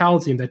when she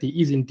tells him that he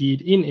is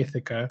indeed in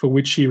Ithaca, for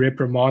which she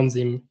reprimands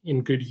him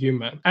in good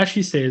humor. As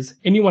she says,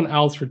 anyone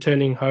else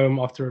returning home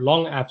after a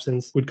long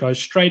absence would go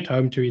straight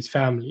home to his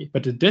family,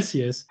 but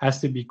Odysseus has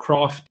to be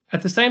crafty.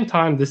 At the same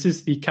time, this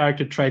is the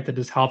character trait that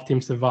has helped him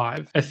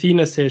survive.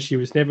 Athena says she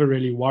was never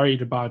really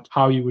worried about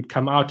how he would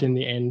come out in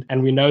the end,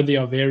 and we know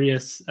there are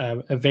various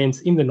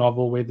events in the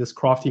novel where this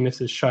craftiness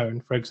is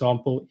shown. For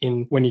example,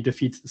 when he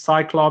defeats the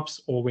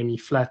Cyclops, or when he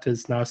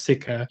flatters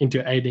Nausicaa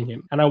into aiding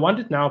him. And I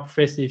wondered now,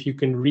 Professor, if you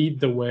can read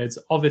the words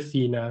of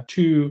Athena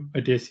to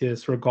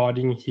Odysseus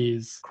regarding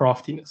his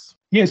craftiness.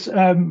 Yes,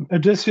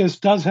 Odysseus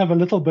does have a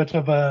little bit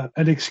of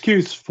an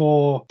excuse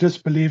for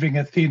disbelieving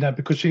Athena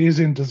because she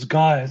is in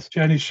disguise. She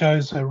only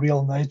shows her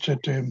real nature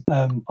to him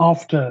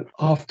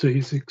after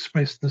he's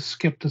expressed this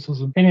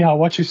skepticism. Anyhow,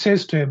 what she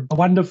says to him,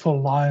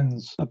 wonderful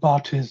lines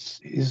about his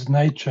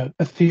nature.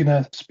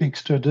 Athena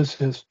speaks to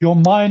Odysseus, "Your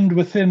mind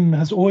within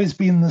has always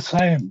been the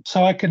same,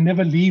 so I can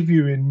never leave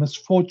you in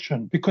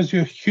misfortune because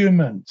you're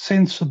human,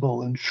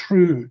 sensible, and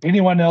shrewd.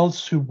 Anyone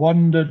else who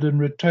wandered and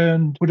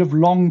returned would have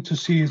longed to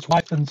see his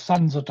wife and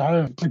son at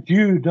home, but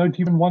you don't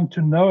even want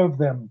to know of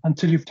them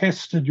until you've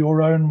tested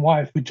your own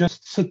wife, who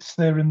just sits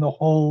there in the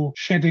hall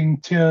shedding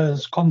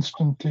tears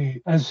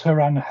constantly as her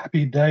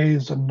unhappy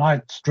days and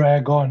nights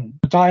drag on.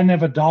 But I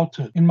never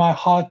doubted. In my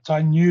heart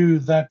I knew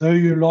that though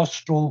you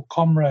lost all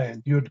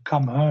comrade, you'd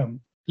come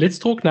home." Let's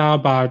talk now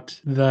about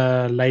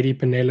the lady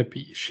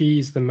Penelope.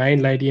 She's the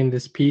main lady in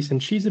this piece,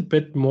 and she's a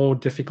bit more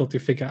difficult to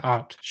figure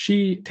out.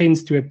 She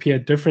tends to appear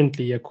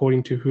differently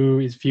according to who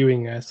is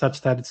viewing her,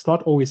 such that it's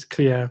not always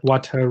clear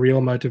what her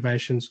real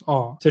motivations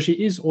are. So she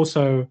is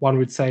also, one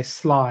would say,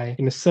 sly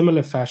in a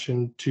similar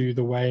fashion to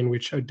the way in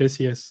which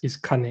Odysseus is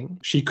cunning.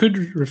 She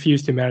could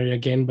refuse to marry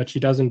again, but she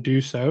doesn't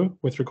do so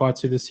with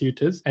regards to the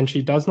suitors, and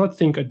she does not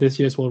think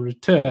Odysseus will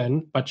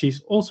return, but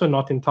she's also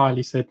not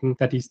entirely certain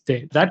that he's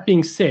dead. That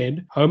being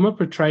said, Homer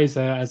portrays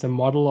her as a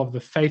model of the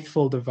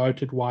faithful,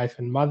 devoted wife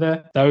and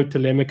mother, though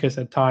Telemachus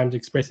at times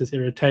expresses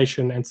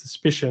irritation and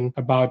suspicion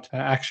about her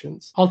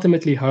actions.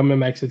 Ultimately, Homer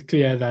makes it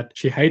clear that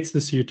she hates the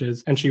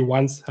suitors and she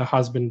wants her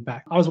husband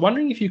back. I was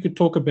wondering if you could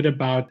talk a bit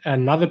about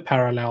another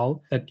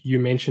parallel that you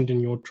mentioned in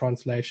your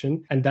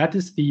translation, and that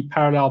is the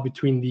parallel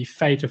between the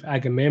fate of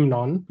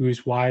Agamemnon,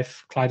 whose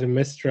wife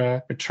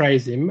Clytemnestra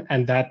betrays him,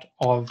 and that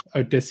of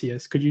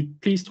Odysseus. Could you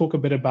please talk a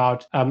bit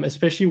about,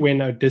 especially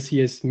when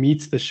Odysseus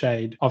meets the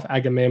shade of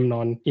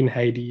Agamemnon in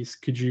Hades?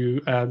 Could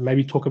you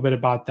maybe talk a bit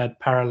about that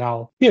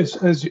parallel? Yes,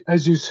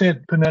 as you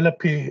said,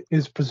 Penelope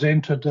is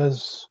presented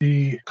as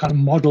the kind of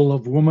model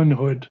of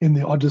womanhood in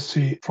the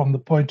Odyssey from the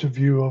point of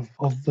view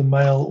of the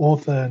male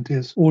author and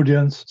his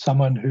audience,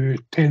 someone who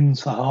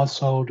tends the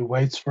household, who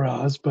waits for her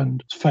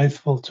husband, is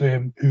faithful to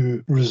him,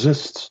 who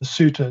resists the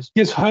suitors.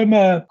 Yes,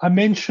 Homer, I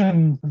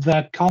mentioned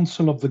that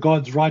council of the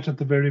gods right at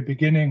the very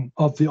beginning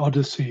of the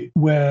Odyssey,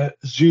 where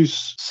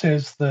Zeus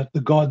says that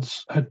the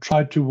gods had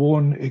tried to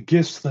warn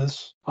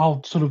Aegisthus.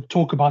 I'll sort of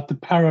talk about the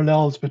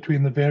parallels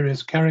between the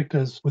various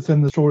characters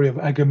within the story of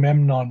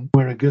Agamemnon,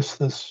 where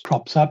Aegisthus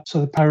crops up.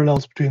 So the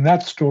parallels between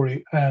that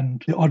story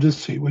and the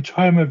Odyssey, which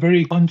Homer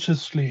very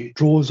consciously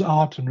draws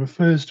out and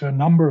refers to a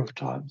number of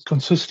times,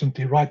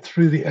 consistently right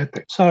through the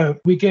epic. So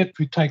we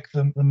take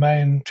the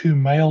main two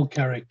male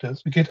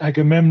characters. We get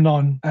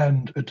Agamemnon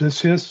and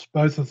Odysseus.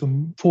 Both of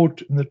them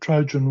fought in the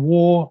Trojan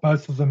War.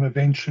 Both of them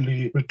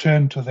eventually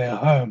returned to their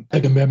home.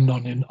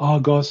 Agamemnon in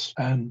Argos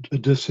and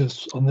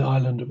Odysseus on the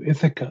island of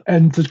Ithaca.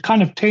 And the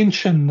kind of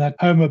tension that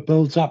Homer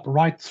builds up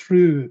right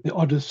through the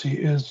Odyssey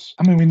is,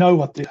 I mean, we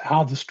know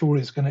how the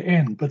story is going to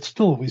end, but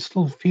we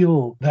still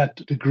feel that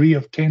degree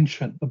of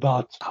tension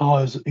about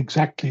how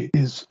exactly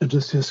is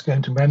Odysseus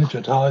going to manage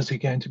it? How is he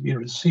going to be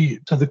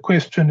received? So the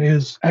question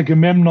is,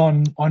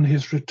 Agamemnon on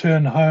his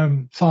return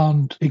home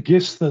found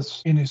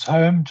Aegisthus in his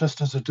home, just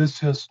as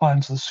Odysseus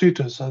finds the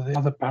suitors. So the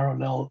other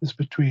parallel is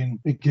between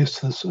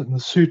Aegisthus and the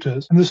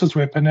suitors. And this is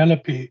where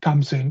Penelope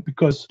comes in,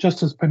 because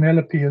just as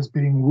Penelope is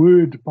being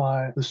wooed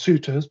by the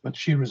suitors, but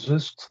she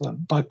resists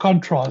them. By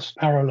contrast,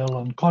 parallel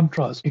and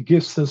contrast,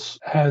 Aegisthus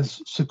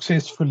has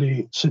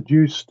successfully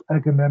seduced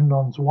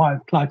Agamemnon's wife,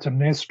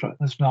 Clytemnestra.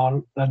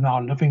 They're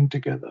now living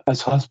together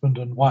as husband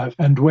and wife.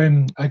 And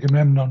when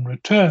Agamemnon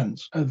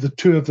returns, the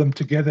two of them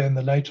together in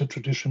the later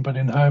tradition, but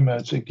in Homer,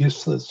 it's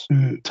Aegisthus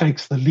who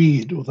takes the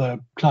lead, although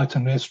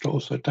Clytemnestra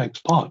also takes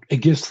part.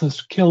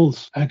 Aegisthus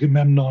kills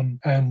Agamemnon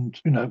and,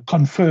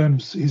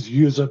 confirms his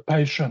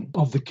usurpation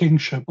of the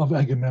kingship of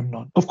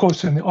Agamemnon. Of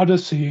course, in the Odyssey,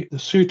 Odyssey, the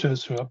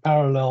suitors who are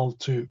parallel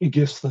to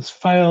Aegisthus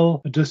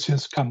fail.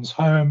 Odysseus comes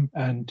home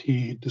and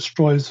he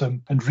destroys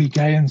them and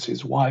regains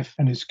his wife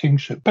and his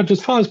kingship. But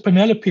as far as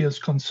Penelope is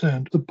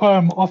concerned, the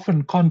poem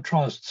often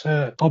contrasts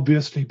her,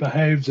 obviously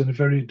behaves in a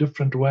very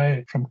different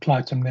way from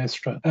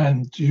Clytemnestra.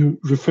 And you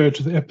refer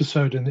to the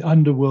episode in the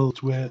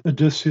underworld where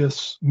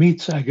Odysseus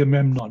meets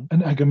Agamemnon,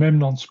 and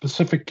Agamemnon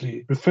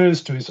specifically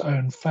refers to his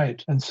own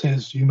fate and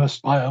says, you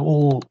must by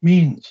all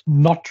means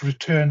not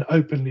return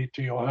openly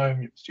to your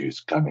home, you must use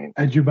cunning,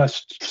 and you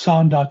must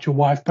sound out your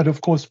wife. But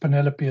of course,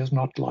 Penelope is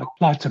not like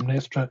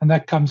Clytemnestra, and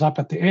that comes up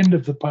at the end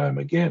of the poem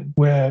again,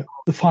 where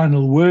the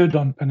final word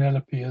on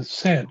Penelope is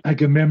said.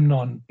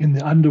 Agamemnon in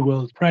the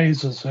underworld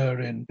praises her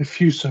in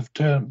effusive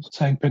terms,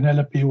 saying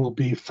Penelope will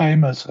be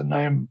famous, her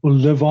name will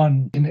live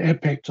on in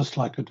epic, just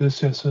like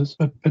Odysseus's.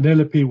 But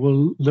Penelope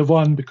will live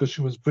on because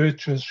she was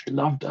virtuous, she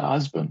loved her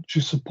husband,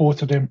 she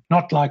supported him,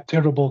 not like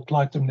terrible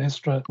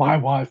Clytemnestra, my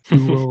wife,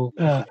 who will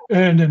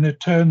earn an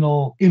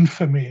eternal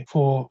infamy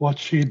for what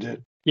she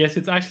did. Yes,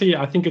 it's actually,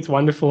 I think it's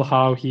wonderful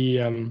how he,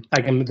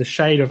 the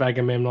shade of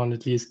Agamemnon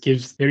at least,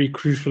 gives very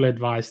crucial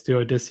advice to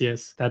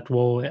Odysseus that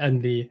will,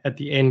 at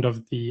the end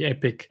of the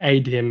epic,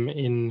 aid him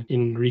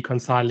in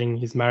reconciling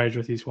his marriage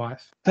with his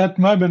wife. That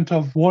moment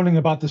of warning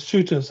about the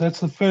suitors, that's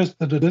the first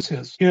that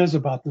Odysseus hears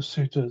about the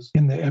suitors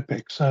in the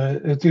epic.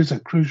 So it is a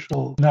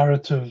crucial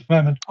narrative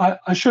moment.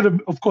 I should have,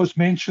 of course,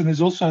 mentioned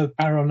there's also a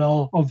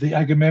parallel of the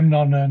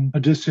Agamemnon and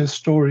Odysseus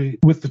story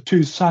with the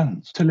two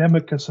sons.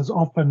 Telemachus is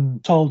often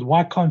told,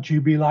 why can't you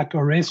be like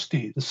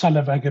Orestes, the son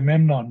of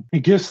Agamemnon?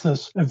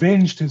 Aegisthus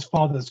avenged his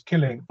father's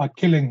killing by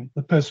killing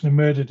the person who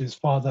murdered his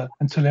father,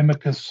 and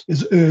Telemachus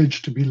is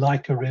urged to be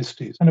like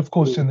Orestes. And of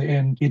course, in the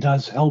end, he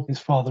does help his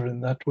father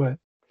in that way.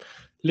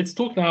 Let's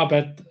talk now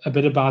a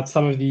bit about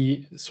some of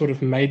the sort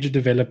of major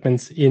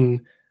developments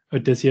in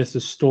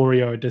Odysseus'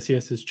 story or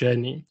Odysseus'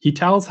 journey. He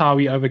tells how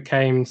he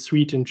overcame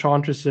sweet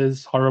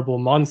enchantresses, horrible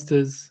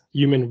monsters,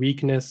 human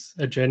weakness,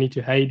 a journey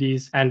to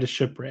Hades, and a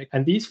shipwreck.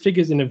 And these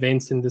figures and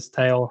events in this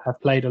tale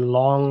have played a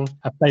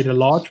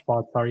large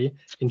part,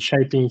 in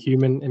shaping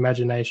human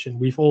imagination.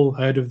 We've all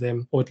heard of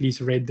them, or at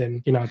least read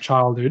them in our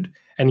childhood.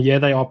 And here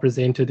they are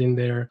presented in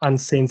their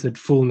uncensored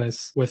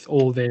fullness with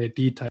all their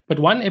detail. But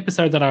one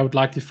episode that I would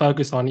like to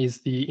focus on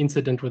is the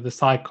incident with the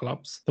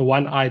Cyclops, the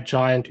one-eyed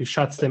giant who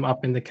shuts them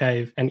up in the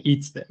cave and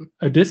eats them.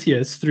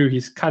 Odysseus, through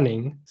his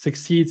cunning,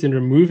 succeeds in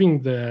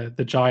removing the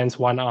giant's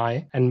one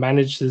eye and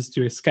manages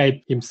to escape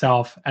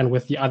himself and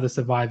with the other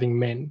surviving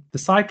men. The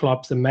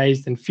Cyclops,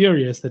 amazed and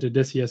furious that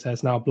Odysseus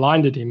has now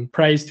blinded him,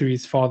 prays to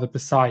his father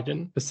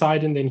Poseidon.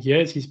 Poseidon then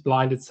hears his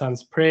blinded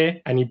son's prayer,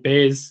 and he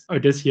bears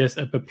Odysseus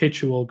a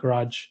perpetual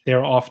grudge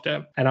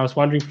thereafter. And I was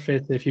wondering,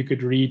 Professor, if you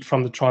could read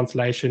from the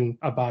translation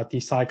about the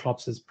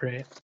Cyclops'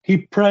 prayer. He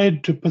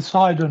prayed to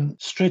Poseidon,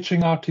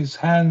 stretching out his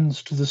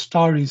hands to the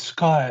starry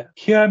sky.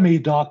 Hear me,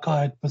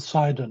 dark-eyed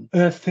Poseidon,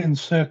 earth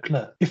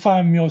encircler. If I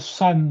am your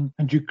son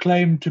and you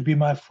claim to be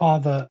my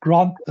father,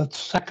 grant that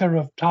sacker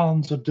of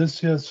towns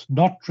Odysseus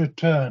not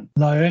return,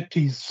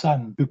 Laertes'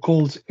 son, who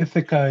calls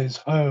Ithaca his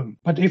home.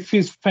 But if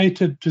he's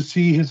fated to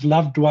see his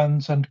loved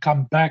ones and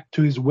come back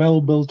to his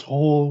well-built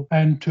hall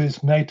and to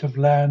his native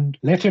land,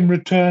 let him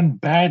return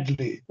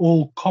badly,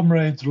 all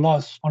comrades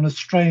lost, on a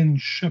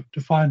strange ship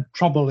to find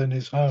trouble in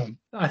his home.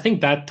 I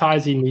think that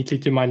ties in neatly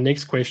to my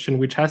next question,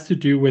 which has to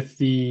do with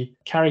the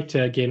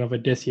character again of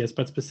Odysseus,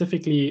 but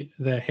specifically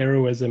the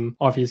heroism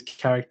of his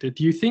character.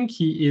 Do you think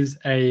he is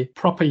a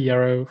proper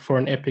hero for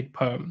an epic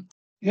poem?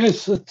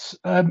 Yes,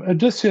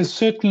 Odysseus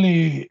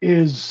certainly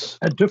is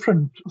a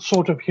different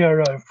sort of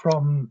hero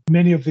from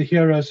many of the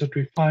heroes that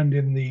we find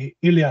in the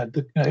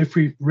Iliad. If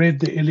we read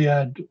the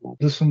Iliad or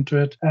listened to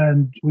it,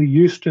 and we're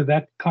used to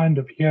that kind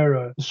of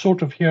hero, the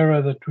sort of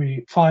hero that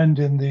we find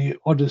in the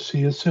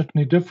Odyssey is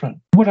certainly different.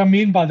 What I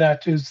mean by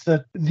that is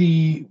that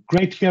the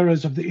great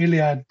heroes of the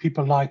Iliad,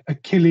 people like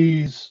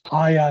Achilles,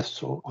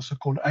 Aias, or also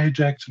called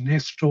Ajax,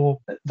 Nestor,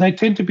 they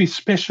tend to be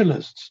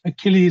specialists.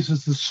 Achilles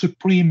is the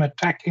supreme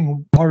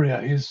attacking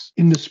warrior. Is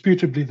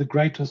indisputably the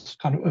greatest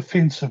kind of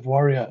offensive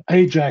warrior.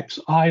 Ajax,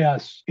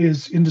 Aias,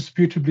 is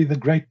indisputably the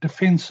great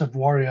defensive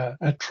warrior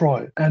at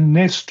Troy. And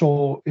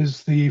Nestor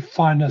is the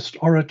finest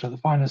orator, the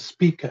finest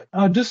speaker.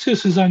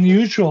 Odysseus is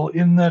unusual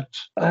in that,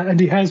 and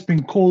he has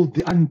been called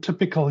the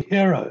untypical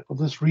hero for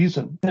this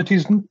reason, that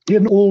he's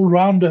an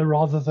all-rounder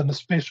rather than a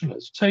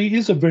specialist. So he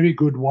is a very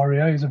good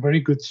warrior, he's a very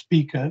good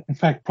speaker, in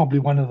fact, probably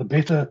one of the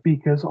better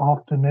speakers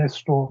after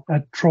Nestor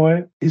at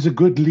Troy. He's a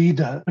good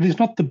leader, but he's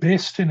not the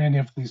best in any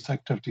of these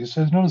activities,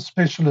 so he's not a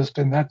specialist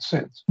in that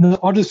sense. And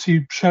the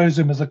Odyssey shows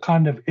him as a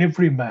kind of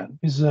everyman.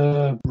 He's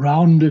a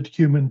rounded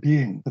human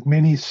being with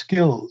many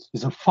skills.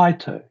 He's a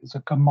fighter, he's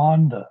a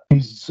commander,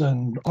 he's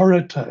an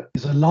orator,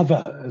 he's a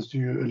lover, as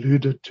you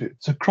alluded to.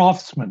 He's a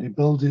craftsman. He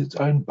builds his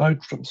own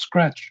boat from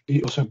scratch.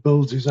 He also builds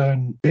builds his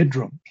own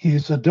bedroom.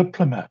 He's a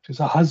diplomat, he's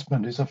a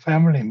husband, he's a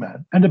family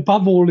man. And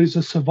above all, he's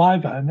a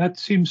survivor. And that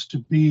seems to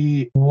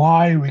be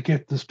why we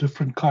get this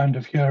different kind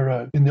of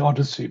hero in the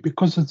Odyssey,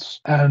 because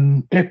it's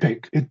an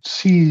epic. It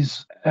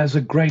sees as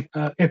a great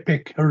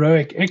epic,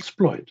 heroic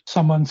exploit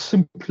someone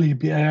simply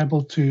be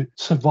able to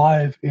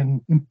survive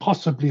in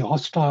impossibly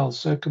hostile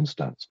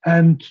circumstance.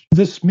 And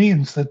this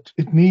means that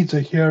it needs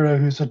a hero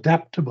who's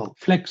adaptable,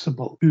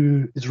 flexible,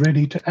 who is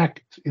ready to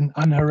act in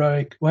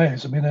unheroic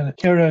ways. I mean, a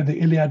hero in the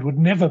Iliad would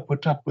never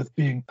put up with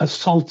being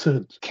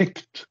assaulted,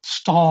 kicked,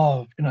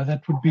 starved.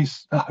 That would be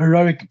a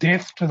heroic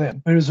death to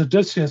them. Whereas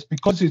Odysseus,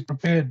 because he's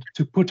prepared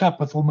to put up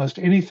with almost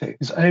anything,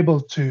 is able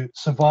to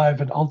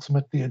survive and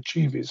ultimately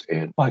achieve his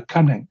end by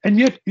cunning. And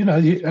yet,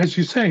 as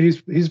you say,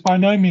 he's by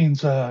no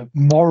means a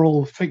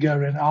moral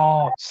figure in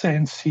our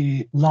sense.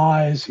 He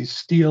lies, he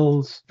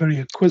steals, very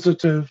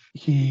acquisitive.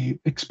 He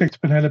expects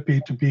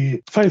Penelope to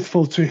be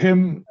faithful to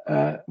him,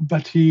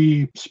 but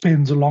he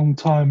spends a long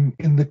time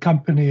in the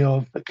company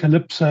of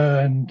Calypso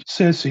and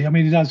Circe. I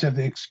mean, he does have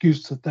the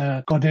excuse that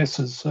they're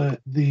goddesses, so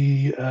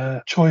the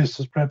choice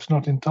is perhaps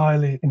not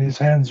entirely in his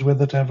hands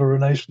whether to have a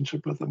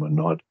relationship with them or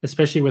not.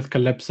 Especially with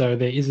Calypso,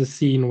 there is a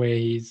scene where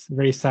he's, a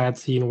very sad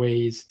scene where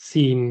he's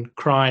seen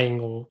crying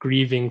or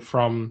grieving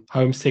from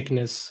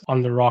homesickness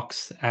on the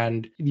rocks,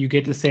 and you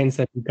get the sense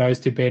that he goes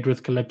to bed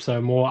with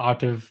Calypso more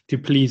out of to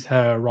please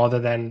her rather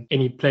than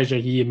any pleasure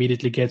he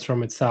immediately gets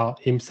from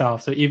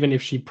himself. So even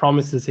if she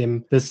promises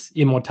him this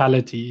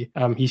immortality,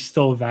 he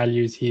still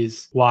values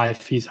his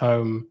wife, his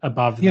home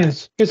above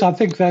that. Yes, I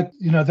think that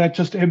that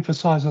just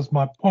emphasizes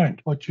my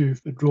point, what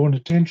you've drawn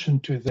attention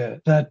to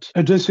there, that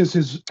Odysseus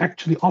is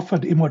actually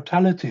offered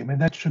immortality. I mean,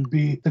 that should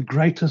be the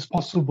greatest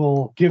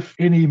possible gift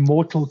any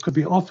mortal could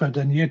be offered,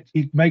 and yet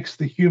he makes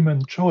the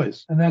human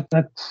choice. And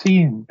that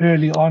scene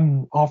early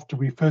on, after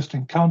we first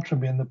encounter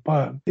him in the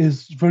poem,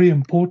 is very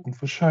important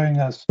for showing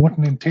us what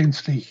an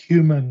intensely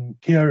human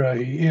hero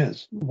he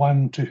is,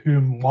 one to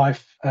whom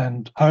wife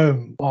and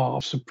home are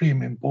of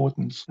supreme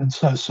importance, and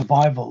so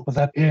survival for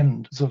that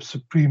end is of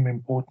supreme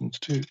importance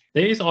too.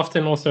 There is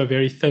often also a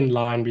very thin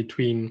line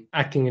between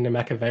acting in a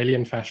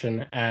Machiavellian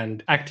fashion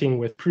and acting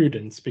with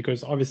prudence,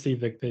 because obviously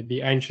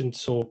the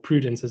ancients saw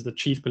prudence as the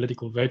chief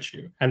political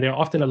virtue. And there are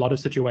often a lot of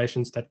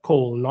situations that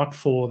call not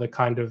for the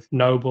kind of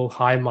noble,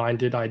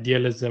 high-minded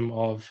idealism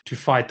of to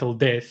fight till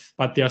death,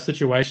 but there are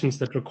situations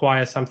that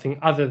require something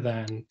other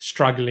than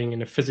struggling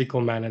in a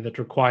physical manner, that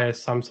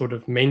requires some sort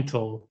of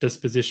mental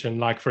disposition.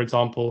 Like, for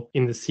example,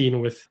 in the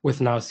scene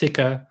with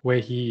Nausicaa, where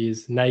he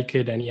is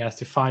naked and he has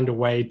to find a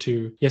way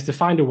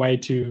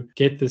to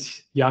get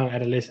this young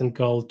adolescent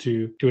girl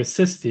to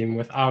assist him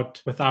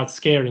without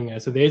scaring her.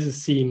 So there's a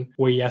scene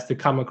where he has to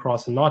come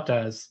across not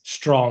as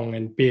strong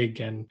and big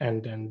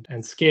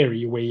and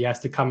scary, where he has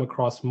to come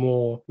across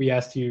more, he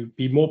has to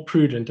be more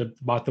prudent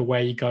about the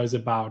way he goes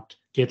about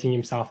getting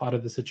himself out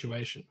of the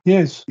situation.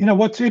 Yes.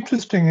 What's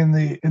interesting in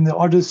the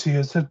Odyssey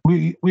is that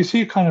we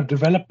see a kind of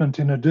development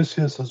in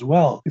Odysseus as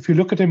well. If you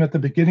look at him at the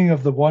beginning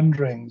of the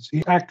wanderings,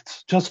 he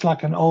acts just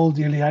like an old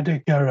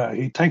Iliadic hero.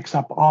 He takes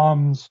up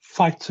arms,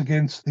 fights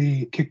against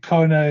the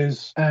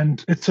Cicones,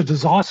 and it's a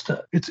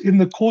disaster. It's in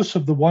the course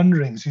of the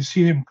wanderings, you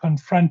see him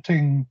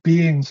confronting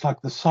beings like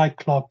the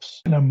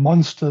Cyclops,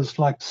 monsters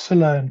like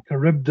Scylla and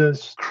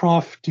Charybdis,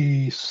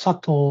 crafty,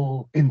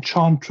 subtle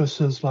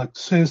enchantresses like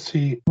Circe,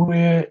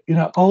 where,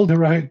 old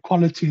heroic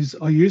qualities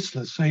are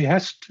useless. So he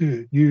has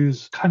to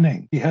use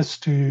cunning. He has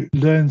to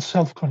learn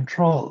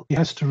self-control. He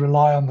has to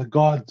rely on the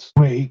gods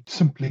where he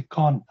simply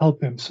can't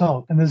help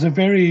himself. And there's a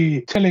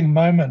very telling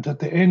moment at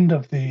the end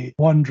of the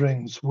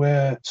wanderings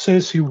where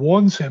Circe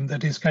warns him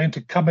that he's going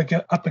to come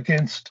up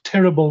against a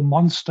terrible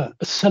monster,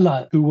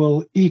 Scylla, who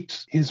will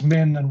eat his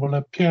men and will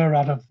appear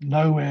out of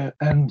nowhere,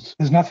 and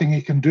there's nothing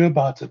he can do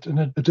about it. And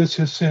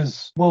Odysseus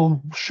says,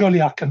 well,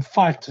 surely I can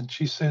fight. And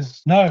she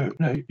says, no,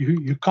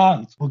 you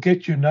can't. We'll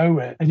get you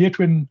nowhere. And yet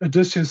when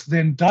Odysseus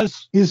then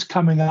is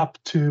coming up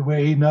to where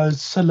he knows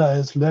Scylla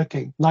is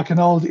lurking, like an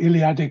old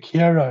Iliadic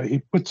hero, he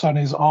puts on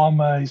his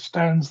armor, he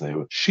stands there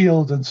with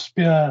shield and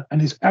spear,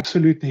 and he's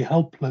absolutely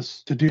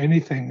helpless to do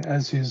anything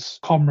as his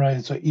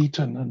comrades are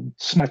eaten and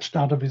snatched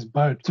out of his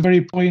boat. It's a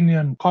very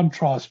poignant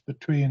contrast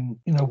between,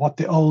 what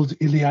the old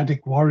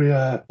Iliadic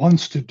warrior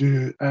wants to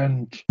do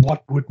and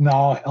what would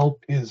now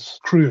help his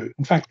crew.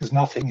 In fact, there's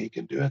nothing he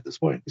can do at this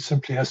point. He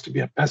simply has to be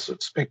a passive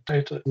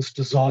spectator of this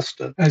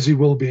disaster, as he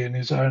will be in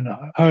his own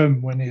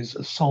home when he's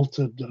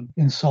assaulted and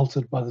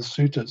insulted by the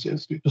suitors.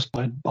 Yes, just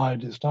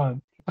bide his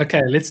time.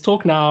 Okay, let's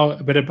talk now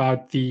a bit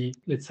about the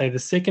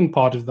second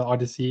part of the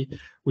Odyssey,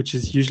 which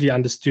is usually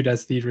understood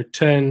as the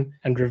return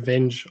and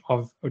revenge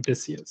of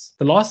Odysseus.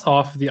 The last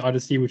half of the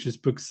Odyssey, which is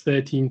books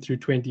 13 through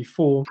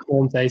 24,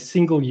 forms a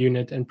single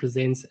unit and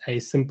presents a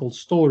simple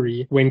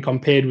story when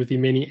compared with the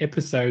many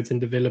episodes and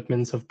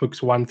developments of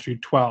books 1 through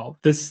 12.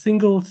 This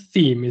single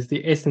theme is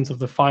the essence of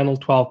the final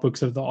 12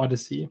 books of the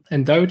Odyssey,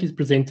 and though it is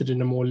presented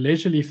in a more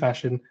leisurely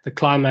fashion, the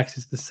climax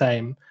is the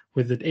same,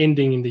 with it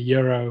ending in the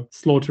hero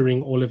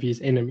slaughtering all of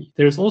his enemies.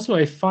 There is also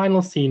a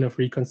final scene of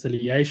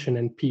reconciliation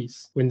and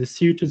peace when the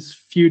suitors'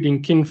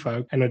 feuding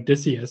kinfolk and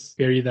Odysseus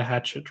bury the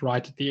hatchet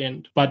right at the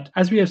end. But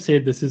as we have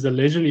said, this is a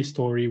leisurely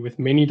story with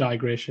many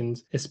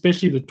digressions,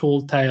 especially the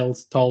tall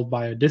tales told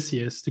by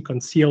Odysseus to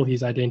conceal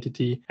his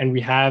identity. And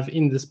we have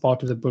in this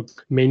part of the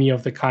book many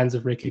of the kinds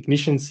of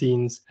recognition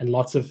scenes and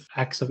lots of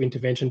acts of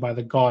intervention by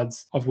the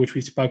gods, of which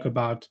we spoke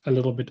about a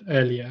little bit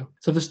earlier.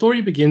 So the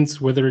story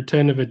begins with the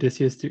return of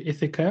Odysseus to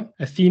Ithaca.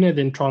 Athena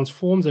then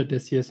transforms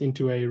Odysseus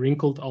into a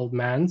wrinkled old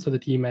man so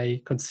that he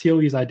may conceal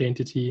his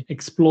identity,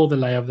 explore the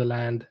lay of the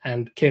land,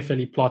 and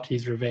carefully plot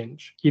his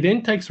revenge. He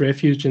then takes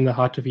refuge in the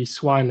hut of his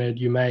swineherd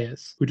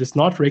Eumaeus, who does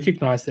not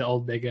recognize the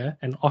old beggar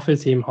and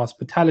offers him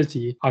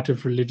hospitality out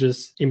of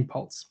religious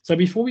impulse. So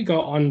before we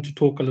go on to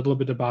talk a little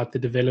bit about the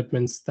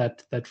developments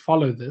that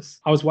follow this,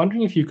 I was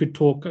wondering if you could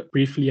talk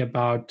briefly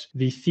about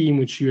the theme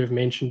which you have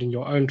mentioned in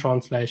your own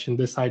translation,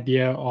 this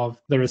idea of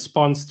the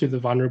response to the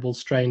vulnerable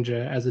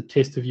stranger as a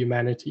test of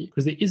humanity,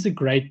 because there is a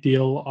great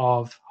deal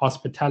of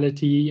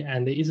hospitality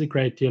and there is a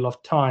great deal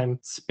of time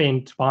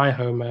spent by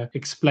Homer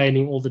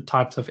explaining all the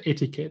types of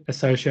etiquette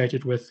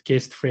associated with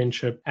guest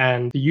friendship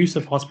and the use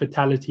of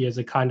hospitality as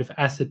a kind of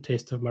acid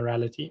test of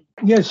morality.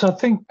 Yes, I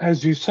think,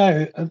 as you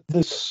say,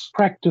 this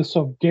practice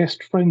of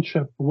guest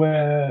friendship,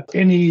 where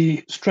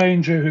any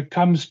stranger who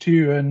comes to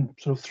you and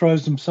sort of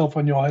throws himself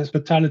on your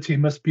hospitality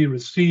must be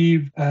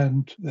received,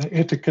 and the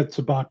etiquette's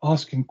about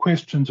asking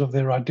questions of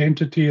their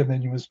identity, and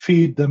then you must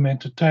feed them,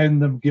 entertain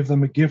them, give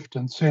them a gift,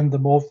 and send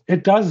them off.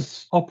 It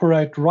does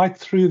operate right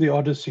through the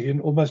Odyssey in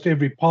almost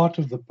every part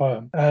of the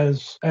poem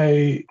as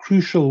a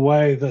crucial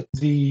way that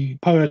the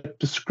poet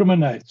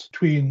discriminates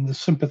between the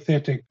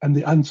sympathetic and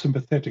the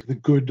unsympathetic, the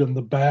good and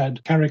the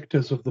bad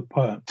characters of the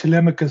poem.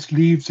 Telemachus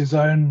leaves his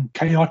own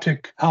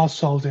chaotic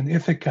household in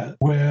Ithaca,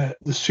 where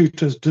the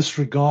suitors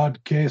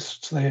disregard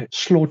guests, they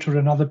slaughter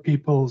another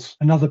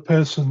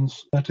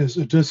person's, that is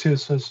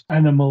Odysseus's,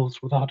 animals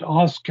without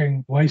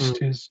asking, waste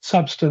his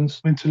substance.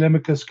 When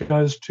Telemachus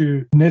goes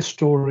to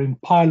Nestor in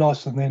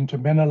Pylos and then to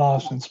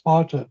Menelaus in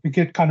Sparta, we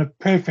get kind of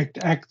perfect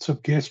acts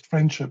of guest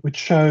friendship, which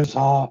shows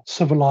how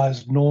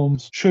civilized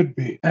norms should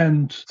be.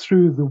 And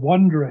through the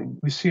wandering,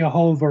 we see a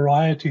whole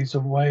varieties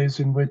of ways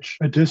in which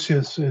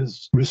Odysseus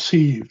is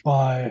received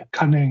by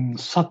cunning,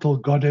 subtle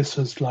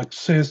goddesses like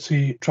Circe,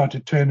 try to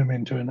turn him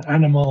into an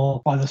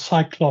animal, by the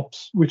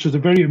Cyclops, which is a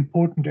very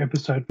important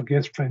episode for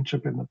guest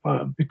friendship in the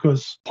poem,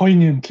 because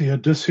poignantly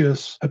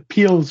Odysseus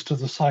appeals to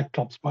the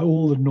Cyclops by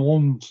all the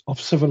norms of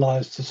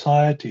civilized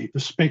society,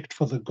 respect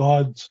for the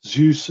gods,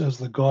 Zeus as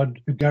the god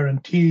who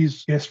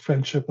guarantees guest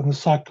friendship, and the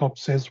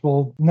Cyclops says,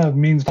 well, no, it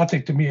means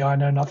nothing to me, I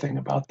know nothing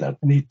about that.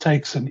 And he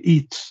takes and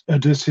eats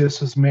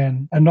Odysseus's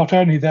men. And not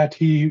only that,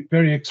 he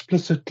very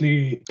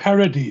explicitly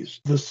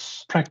parodies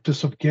this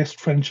practice of guest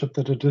friendship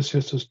that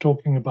Odysseus is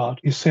talking about.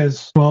 He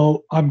says,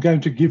 well, I'm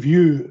going to give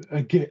you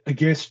a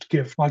guest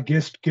gift. My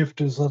guest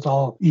gift is that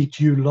I'll eat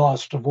you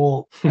last of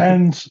all.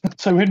 And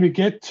so when we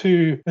get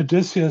to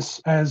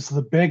Odysseus as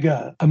the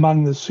beggar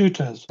among the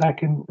suitors,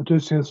 back in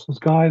Odysseus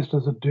disguised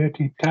as a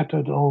dirty,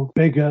 tattered old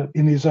beggar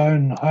in his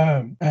own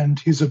home, and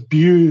he's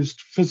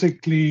abused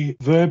physically,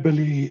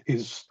 verbally,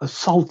 is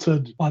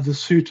assaulted by the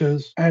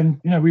suitors. And,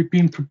 we've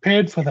been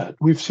prepared for that.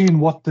 We've seen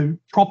what the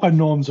proper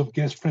norms of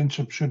guest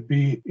friendship should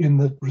be in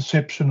the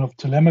reception of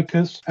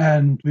Telemachus,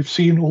 and we've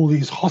seen all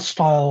these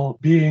hostile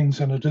beings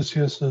in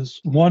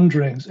Odysseus's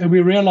wanderings, and we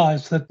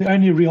realize that the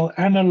only real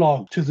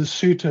analog to the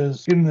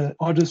suitors in the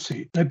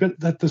Odyssey,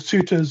 that the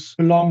suitors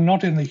belong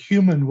not in the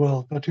human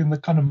world, but in the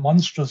kind of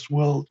monstrous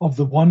world of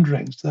the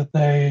wanderings, that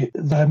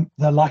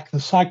they're like the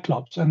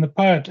Cyclops. And the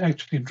poet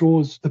actually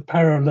draws the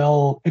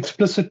parallel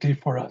explicitly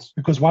for us,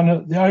 because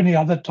the only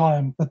other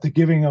time that the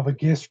giving of a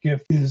guest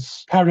gift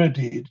is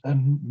parodied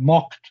and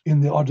mocked in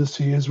the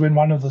Odyssey is when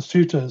one of the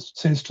suitors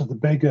says to the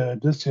beggar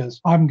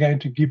Odysseus, I'm going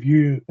to give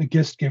you a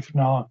guest gift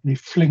now, and he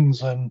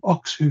flings an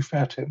ox hoof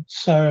at him.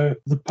 So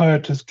the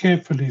poet has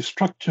carefully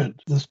structured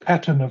this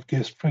pattern of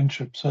guest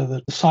friendship so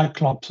that the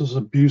Cyclops'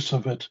 abuse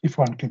of it, if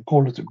one can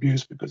call it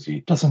abuse because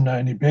he doesn't know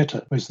any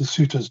better, whereas the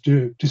suitors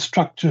do,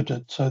 destructured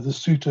it so the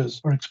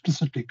suitors are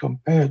explicitly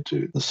compared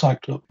to the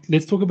Cyclops.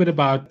 Let's talk a bit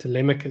about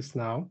Telemachus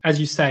now. As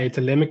you say,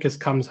 Telemachus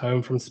comes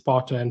home from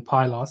Sparta and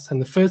Pylos,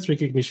 and the first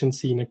recognition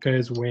scene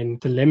occurs when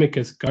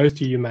Telemachus goes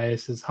to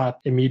Eumaeus' hut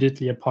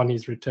immediately upon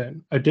his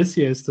return.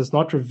 Odysseus does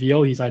not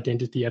reveal his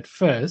identity at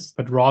first,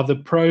 but rather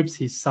probes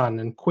his son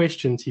and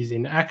questions his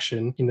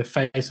inaction in the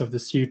face of the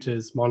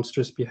suitor's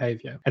monstrous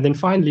behavior. And then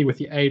finally, with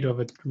the aid of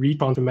a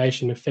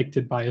retransformation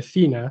effected by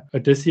Athena,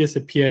 Odysseus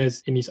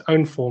appears in his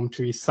own form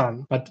to his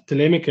son. But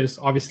Telemachus,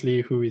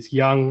 obviously, who is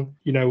young,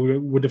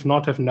 would have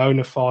not have known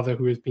a father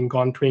who has been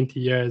gone 20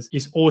 years,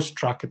 is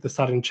awestruck at the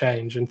sudden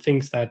change and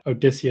thinks that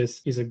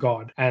Odysseus is a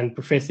god. And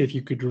Professor, if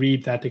you could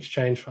read that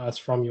exchange for us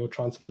from your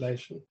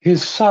translation.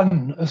 His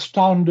son,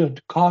 astounded,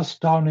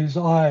 cast down his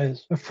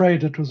eyes,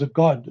 afraid it was a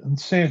god, and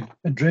said,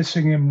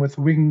 addressing him with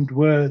winged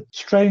words,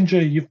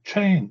 "Stranger, you've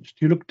changed.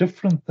 You look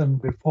different than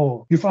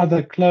before. You've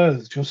other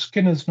clothes. Your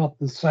skin is not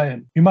the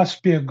same. You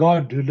must be a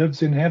god who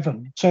lives in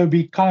heaven. So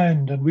be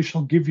kind, and we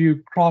shall give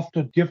you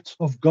crafted gifts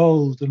of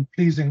gold and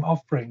pleasing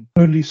offering.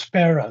 Only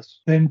spare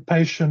us." Then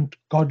patient,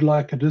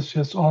 godlike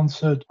Odysseus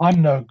answered,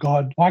 "I'm no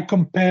god. Why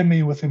compare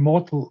me with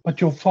immortal,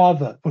 but your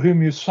father, for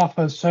whom you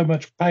suffer so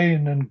much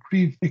pain and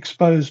grief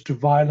exposed to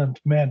violent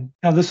men."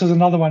 Now, this is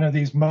another one of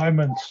these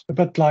moments, a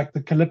bit like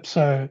the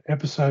Calypso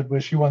episode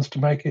where she wants to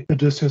make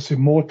Odysseus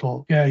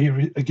immortal. Yeah, he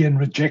again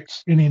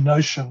rejects any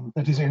notion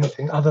that he's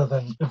anything other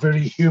than a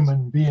very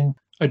human being.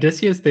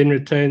 Odysseus then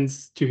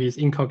returns to his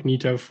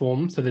incognito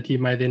form so that he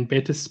may then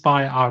better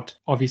spy out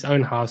of his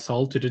own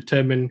household to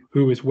determine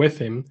who is with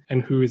him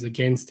and who is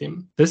against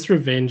him. This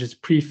revenge is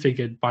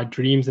prefigured by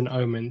dreams and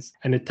omens,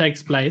 and it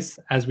takes place,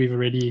 as we've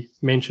already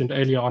mentioned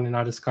earlier on in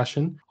our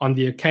discussion, on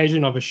the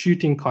occasion of a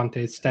shooting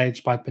contest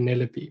staged by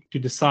Penelope to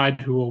decide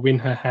who will win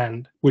her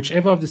hand.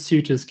 Whichever of the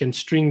suitors can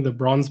string the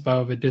bronze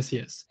bow of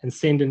Odysseus and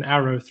send an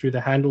arrow through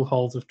the handle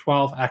holes of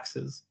 12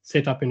 axes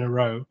set up in a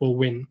row will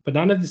win. But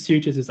none of the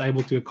suitors is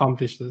able to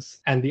accomplish this,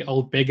 and the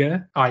old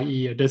beggar,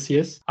 i.e.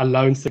 Odysseus,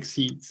 alone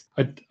succeeds.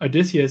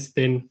 Odysseus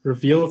then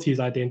reveals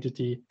his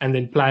identity and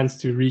then plans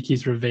to wreak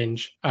his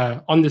revenge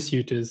on the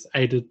suitors,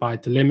 aided by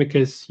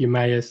Telemachus,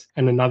 Eumaeus,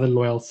 and another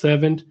loyal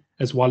servant,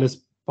 as well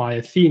as by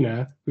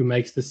Athena, who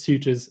makes the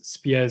suitors'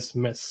 spears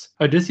miss.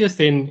 Odysseus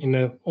then, in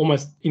an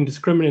almost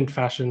indiscriminate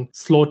fashion,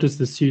 slaughters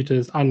the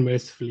suitors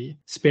unmercifully,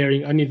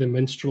 sparing only the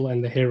minstrel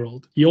and the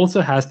herald. He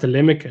also has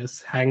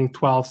Telemachus hang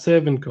 12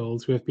 servant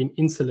girls who have been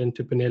insolent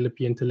to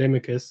Penelope and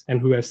Telemachus and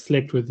who have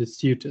slept with the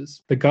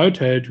suitors. The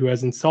goatherd who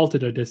has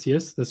insulted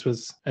Odysseus, this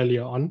was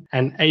earlier on,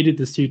 and aided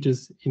the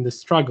suitors in the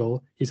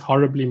struggle, is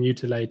horribly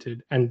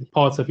mutilated and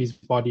parts of his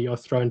body are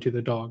thrown to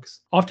the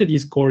dogs. After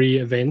these gory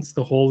events,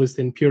 the hall is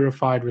then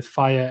purified with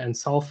fire and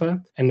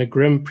sulfur, and a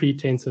grim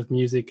pretense of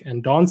music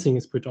and dancing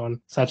is put on,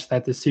 such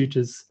that the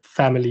suitors'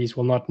 families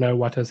will not know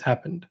what has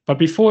happened. But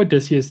before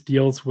Odysseus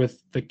deals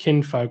with the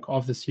kinfolk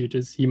of the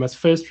suitors, he must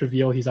first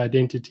reveal his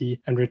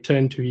identity and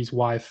return to his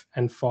wife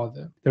and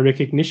father. The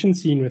recognition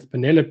scene with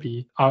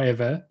Penelope,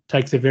 however,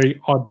 takes a very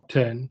odd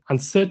turn.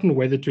 Uncertain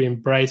whether to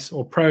embrace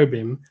or probe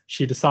him,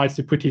 she decides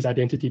to put his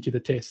identity to the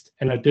test,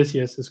 and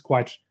Odysseus is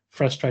quite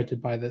frustrated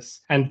by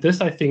this. And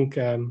this, I think,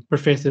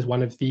 professes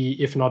one of the,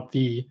 if not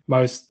the,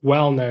 most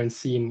well-known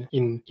scene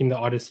in the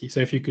Odyssey.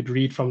 So if you could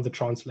read from the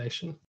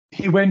translation.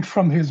 He went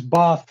from his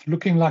bath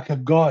looking like a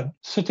god,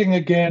 sitting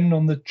again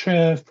on the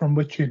chair from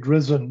which he'd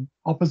risen.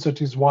 Opposite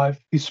his wife,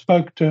 he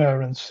spoke to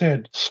her and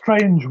said,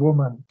 "Strange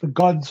woman, the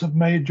gods have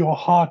made your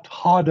heart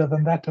harder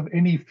than that of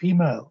any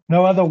female.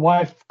 No other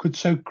wife could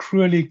so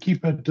cruelly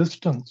keep her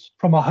distance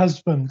from a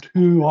husband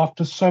who,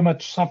 after so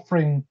much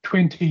suffering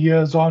 20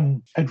 years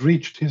on, had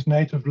reached his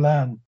native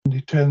land." And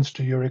he turns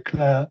to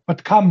Euryclea.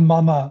 "But come,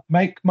 Mama,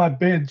 make my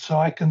bed so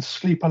I can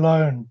sleep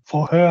alone,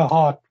 for her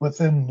heart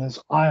within is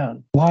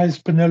iron." Wise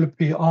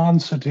Penelope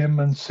answered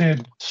him and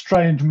said,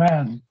 "Strange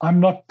man,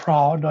 I'm not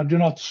proud, I do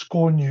not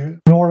scorn you,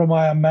 nor am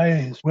I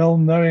amazed, well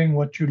knowing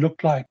what you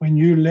looked like when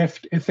you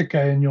left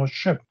Ithaca in your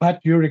ship. But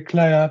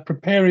Euryclea,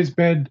 prepare his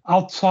bed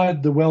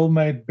outside the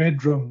well-made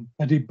bedroom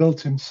that he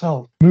built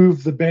himself.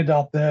 Move the bed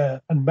out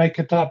there and make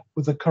it up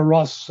with a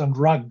kaross and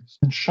rugs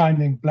and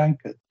shining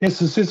blanket." Yes,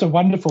 this is a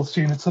wonderful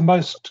scene. It's the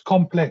most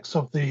complex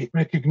of the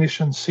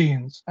recognition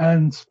scenes.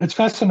 And it's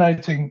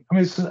fascinating. I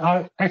mean,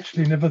 I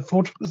actually never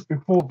thought of this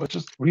before, but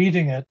just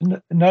reading it,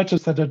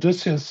 notice that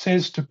Odysseus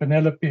says to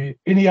Penelope,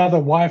 any other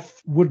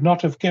wife would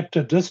not have kept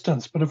a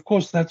distance. But of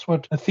course, that's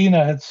what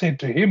Athena had said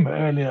to him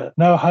earlier.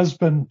 No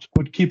husband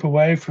would keep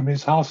away from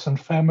his house and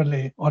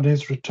family on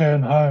his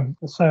return home.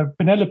 So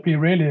Penelope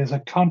really is a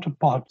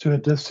counterpart to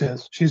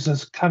Odysseus. She's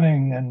as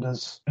cunning and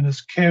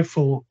as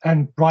careful,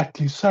 and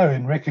rightly so,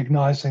 in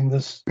recognizing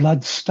this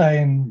blood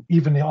stain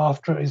even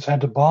after he's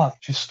had a bath.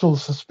 She's still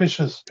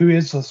suspicious. Who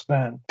is this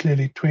man?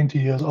 Clearly 20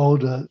 years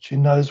older. She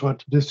knows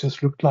what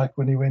Odysseus looked like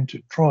when he went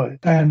to Troy.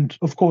 And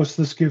of course,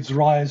 this gives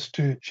rise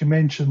to, she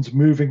mentions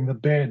moving the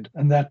bed,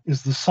 and that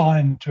is the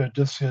sign to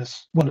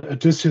Odysseus. Well,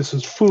 Odysseus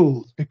is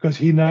fooled because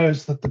he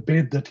knows that the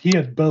bed that he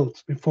had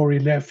built before he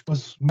left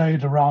was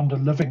made around a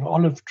living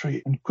olive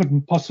tree and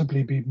couldn't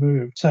possibly be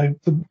moved. So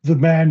the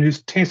man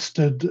who's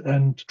tested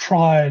and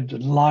tried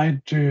and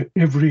lied to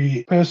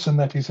every person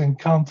that he's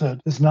encountered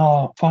is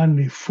now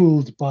finally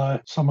fooled by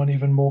someone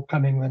even more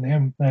cunning than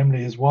him,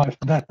 namely his wife.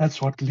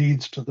 That's what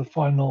leads to the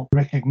final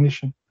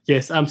recognition.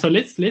 Yes. So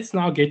let's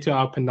now get to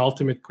our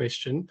penultimate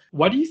question.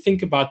 What do you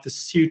think about the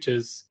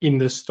suitors in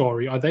this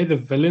story? Are they the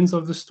villains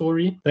of the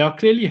story? They are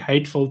clearly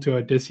hateful to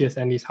Odysseus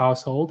and his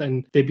household,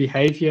 and their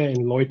behavior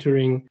in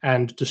loitering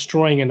and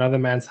destroying another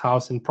man's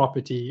house and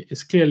property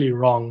is clearly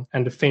wrong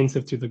and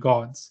offensive to the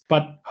gods.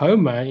 But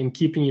Homer, in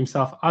keeping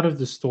himself out of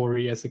the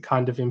story as a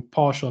kind of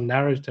impartial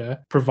narrator,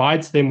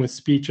 provides them with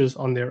speeches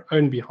on their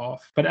own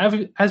behalf. But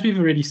as we've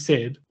already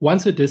said,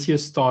 once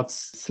Odysseus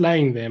starts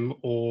slaying them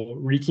or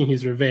wreaking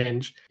his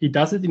revenge, he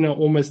does it in an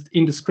almost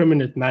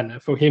indiscriminate manner.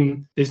 For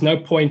him, there's no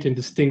point in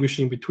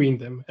distinguishing between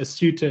them. A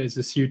suitor is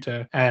a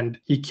suitor, and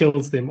he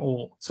kills them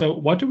all. So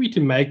what are we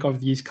to make of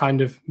these kind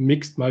of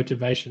mixed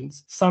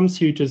motivations? Some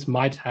suitors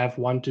might have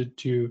wanted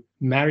to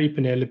marry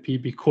Penelope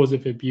because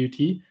of her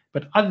beauty,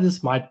 but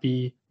others might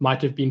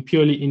have been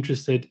purely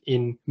interested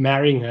in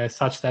marrying her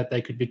such that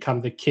they could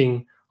become the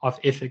king of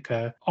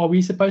Ithaca. Are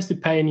we supposed to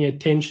pay any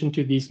attention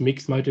to these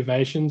mixed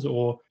motivations,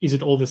 or is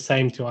it all the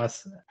same to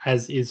us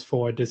as is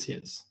for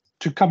Odysseus?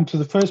 To come to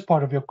the first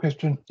part of your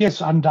question,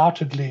 yes,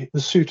 undoubtedly the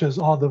suitors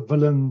are the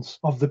villains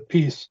of the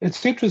piece.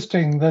 It's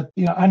interesting that,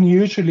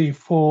 unusually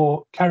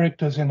for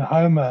characters in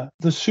Homer,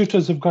 the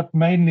suitors have got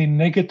mainly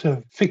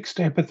negative fixed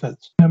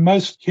epithets.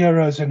 Most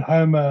heroes in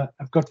Homer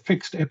have got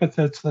fixed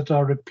epithets that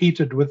are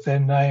repeated with their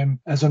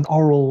name as an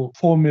oral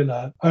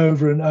formula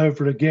over and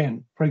over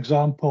again. For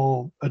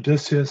example,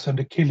 Odysseus and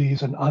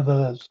Achilles and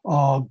others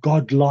are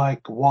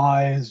godlike,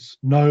 wise,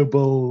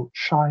 noble,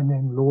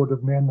 shining, lord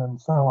of men, and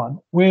so on.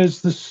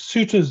 Whereas the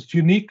suitors,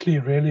 uniquely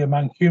really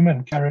among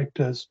human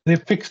characters, their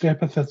fixed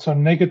epithets are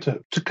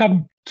negative. To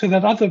come to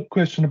that other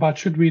question about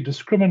should we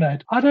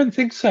discriminate, I don't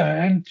think so.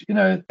 And,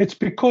 it's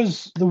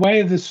because the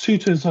way the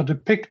suitors are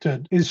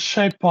depicted is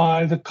shaped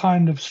by the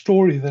kind of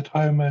story that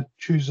Homer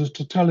chooses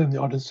to tell in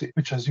the Odyssey,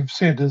 which, as you've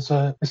said, is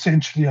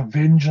essentially a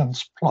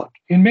vengeance plot.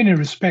 In many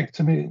respects,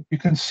 you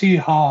can see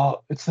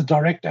how it's the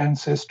direct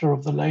ancestor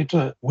of the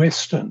later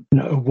Western.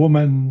 A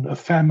woman, a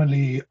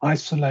family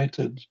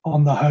isolated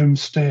on the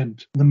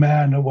homestead, the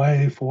man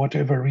away for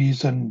whatever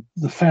reason,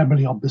 the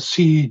family are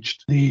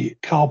besieged, the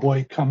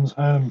cowboy comes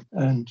home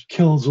and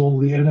kills all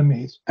the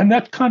enemies. And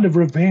that kind of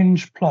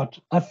revenge plot,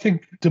 I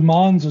think,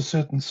 demands a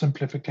certain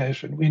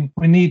simplification.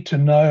 We need to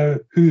know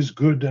who's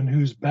good and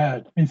who's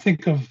bad.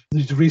 Think of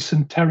these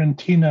recent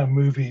Tarantino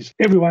movies.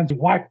 Everyone's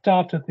wiped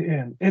out at the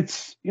end.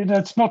 It's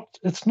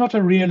not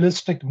a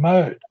realistic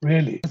mode,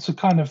 really. It's a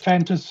kind of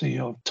fantasy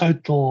of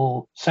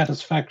total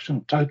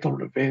satisfaction, total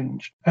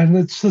revenge. And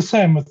it's the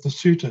same with the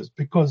suitors,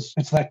 because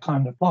it's that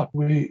kind of plot.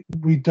 We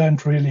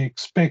don't really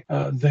expect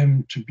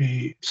them to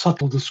be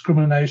subtle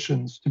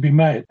discriminations to be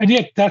made. And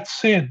yet, that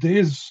said,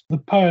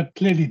 the poet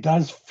clearly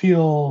does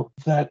feel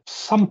that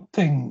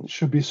something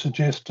should be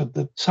suggested,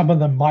 that some of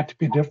them might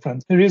be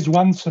different. There is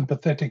one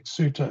sympathetic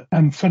suitor,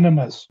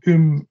 Amphinomus,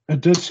 whom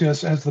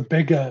Odysseus, as the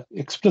beggar,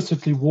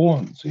 explicitly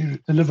warns. He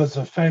delivers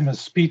a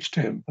famous speech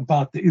to him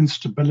about the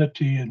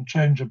instability and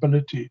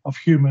changeability of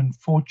human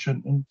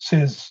fortune, and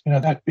says,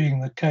 that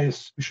being the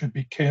case, we should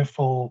be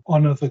careful,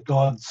 honor the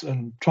gods,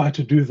 and try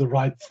to do the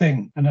right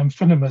thing. And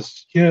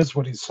Amphinomus hears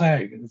what he's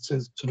saying, and it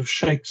says, sort of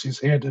shakes his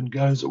head and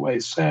goes away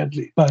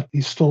sadly, but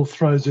he still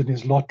throws in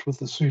his lot with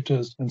the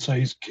suitors, and so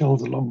he's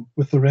killed along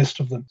with the rest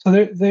of them. So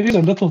there is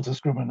a little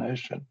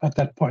discrimination at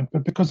that point,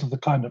 but because of the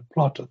kind of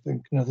plot, I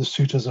think the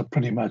suitors are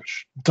pretty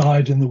much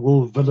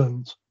dyed-in-the-wool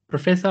villains.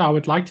 Professor, I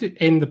would like to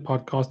end the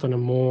podcast on a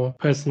more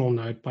personal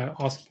note by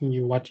asking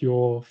you what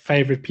your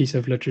favorite piece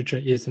of literature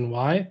is and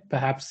why,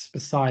 perhaps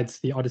besides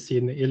the Odyssey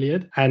and the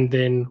Iliad, and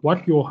then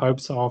what your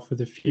hopes are for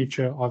the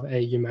future of a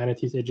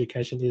humanities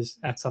education is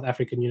at South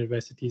African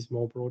universities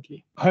more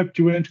broadly. I hoped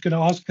you weren't going to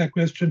ask that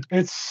question.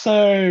 It's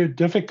so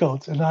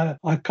difficult, and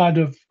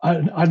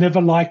I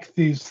never like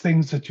these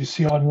things that you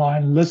see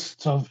online,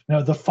 lists of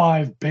the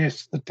 5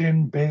 best, the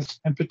 10 best,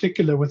 in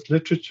particular with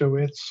literature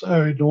where it's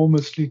so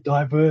enormously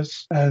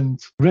diverse and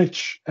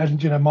rich.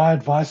 And my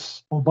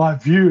advice or my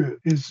view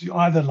is you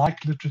either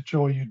like literature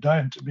or you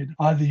don't.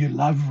 Either you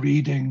love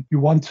reading, you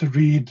want to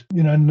read,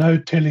 no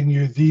telling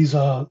you these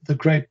are the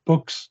great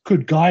books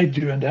could guide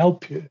you and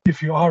help you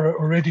if you are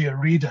already a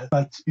reader,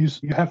 but you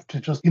have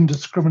to just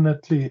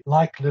indiscriminately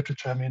like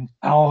literature.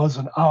 Hours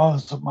and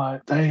hours of my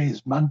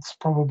days, months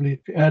probably,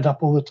 if you add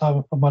up all the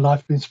time of my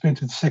life being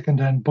spent in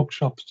second-hand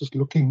bookshops just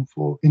looking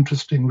for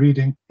interesting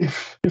reading.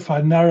 If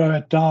I narrow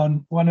it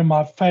down, one of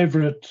my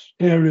favorite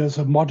areas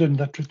of modern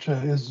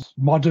literature is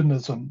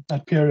modernism,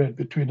 that period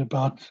between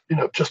about,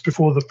 just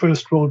before the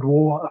First World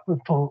War up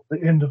until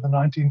the end of the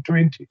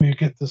 1920s. You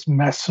get this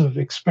massive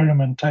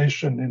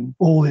experimentation in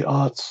all the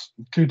arts,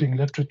 including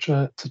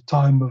literature. It's a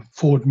time of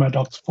Ford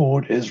Madox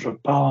Ford, Ezra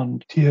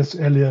Pound, T.S.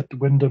 Eliot,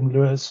 Wyndham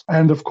Lewis,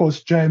 and of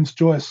course James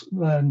Joyce.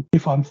 And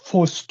if I'm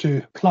forced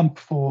to plump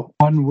for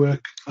one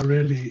work I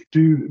really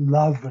do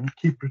love and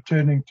keep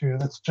returning to,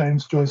 that's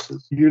James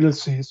Joyce's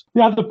Ulysses.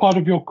 The other part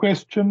of your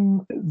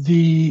question,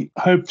 the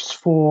hopes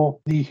for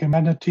the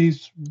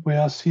humanities,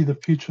 where I see the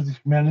future of the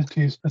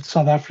humanities at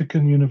South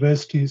African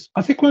universities.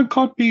 I think one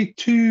can't be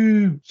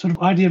too sort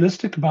of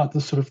idealistic about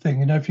this sort of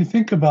thing. If you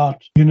think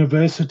about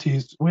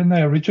universities, when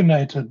they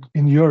originated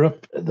in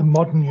Europe, the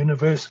modern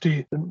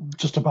university,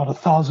 just about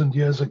 1,000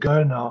 years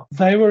ago now,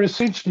 they were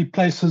essentially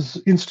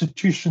places,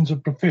 institutions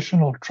of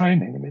professional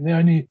training. The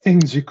only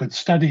things you could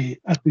study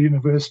at the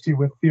university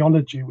were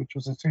theology, which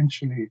was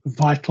essentially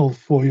vital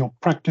for your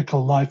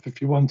practical life.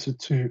 If you wanted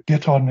to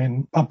get on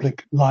in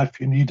public life,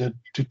 you needed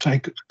to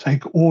take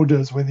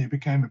orders, whether you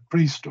became a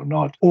priest or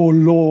not, or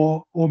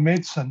law or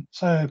medicine.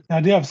 So the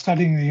idea of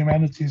studying the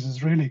humanities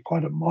is really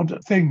quite a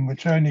modern thing,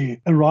 which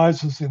only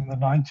arises in the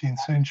 19th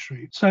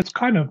century. So it's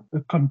kind of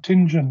a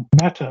contingent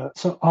matter.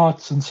 So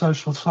arts and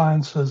social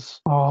sciences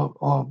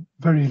are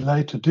very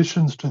late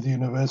additions to the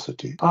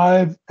university.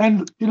 I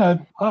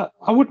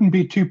wouldn't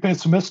be too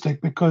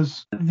pessimistic,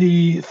 because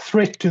the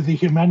threat to the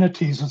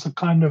humanities is a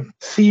kind of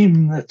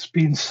theme that's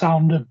been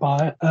sounded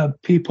by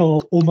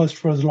people almost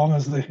for as long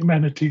as the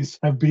humanities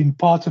have been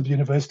part of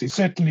university.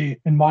 Certainly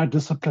in my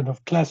discipline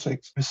of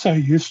classics, we're so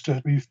used to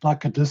it. We've,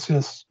 like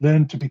Odysseus,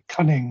 learned to be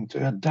cunning,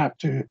 to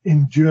adapt, to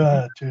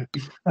endure, to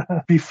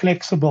be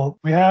flexible.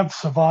 We have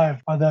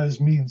survived by those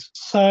means.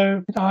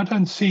 So I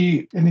don't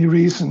see any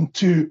reason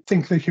to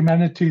think the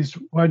humanities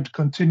won't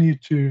continue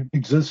to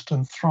exist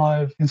and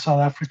thrive in South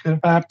Africa,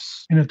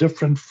 perhaps in a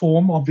different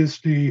form.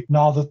 Obviously,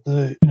 now that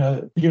the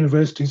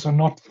universities are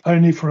not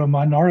only for a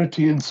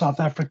minority in South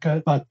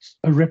Africa, but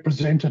a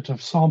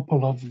representative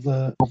sample of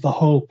the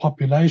whole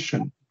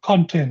population.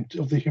 Content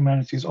of the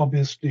humanities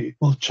obviously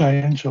will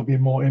change. There'll be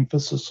more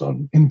emphasis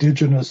on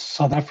indigenous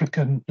South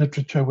African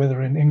literature,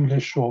 whether in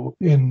English or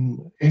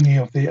in any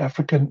of the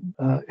African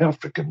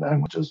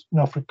languages, in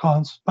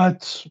Afrikaans.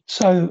 But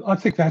so I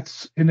think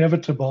that's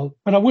inevitable.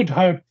 But I would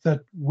hope that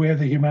where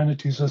the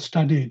humanities are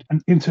studied,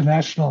 an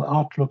international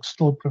outlook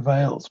still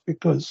prevails,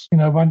 because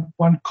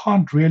one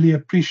can't really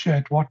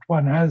appreciate what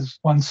one has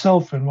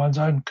oneself in one's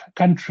own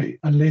country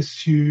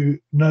unless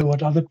you know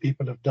what other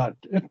people have done.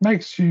 It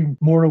makes you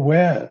more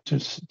aware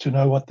to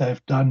know what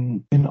they've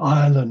done in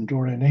Ireland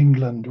or in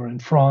England or in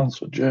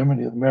France or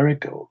Germany,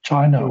 America or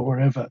China or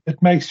wherever.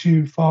 It makes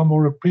you far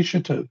more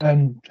appreciative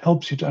and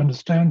helps you to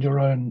understand your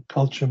own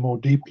culture more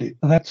deeply.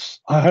 And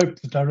that's, I hope,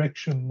 the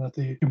direction that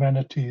the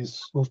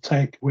humanities will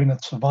take when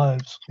it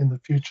survives in the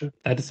future.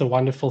 That is a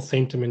wonderful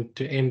sentiment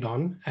to end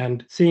on.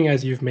 And seeing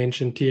as you've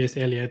mentioned T.S.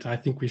 Eliot, I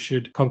think we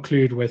should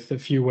conclude with a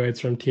few words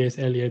from T.S.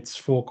 Eliot's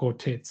Four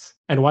Quartets.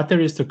 And what there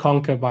is to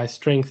conquer by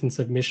strength and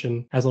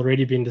submission has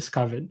already been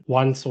discovered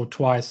once or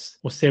twice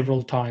or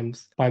several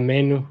times by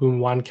men whom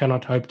one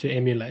cannot hope to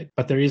emulate.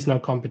 But there is no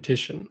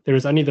competition. There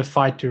is only the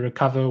fight to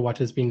recover what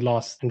has been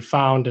lost and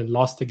found and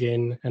lost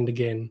again and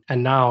again.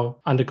 And now,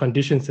 under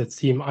conditions that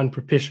seem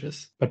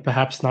unpropitious, but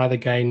perhaps neither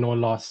gain nor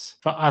loss.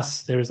 For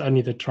us, there is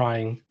only the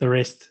trying. The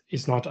rest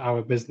is not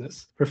our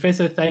business.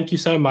 Professor, thank you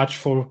so much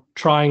for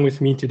trying with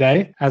me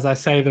today. As I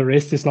say, the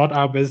rest is not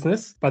our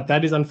business, but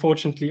that is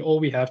unfortunately all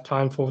we have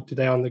time for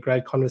today on the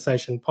Great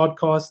Conversation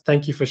podcast.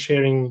 Thank you for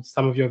sharing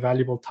some of your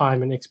valuable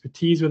time and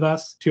expertise with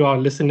us. To our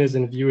listeners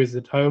and viewers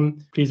at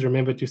home, please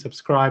remember to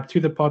subscribe to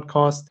the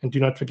podcast and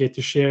do not forget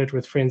to share it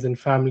with friends and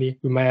family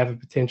who may have a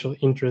potential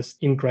interest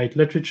in great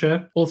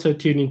literature. Also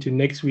tune into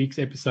next week's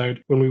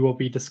episode when we will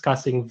be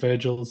discussing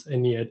Virgil's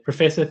Aeneid.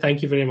 Professor,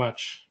 thank you very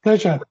much.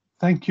 Pleasure.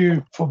 Thank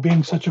you for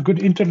being such a good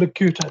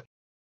interlocutor.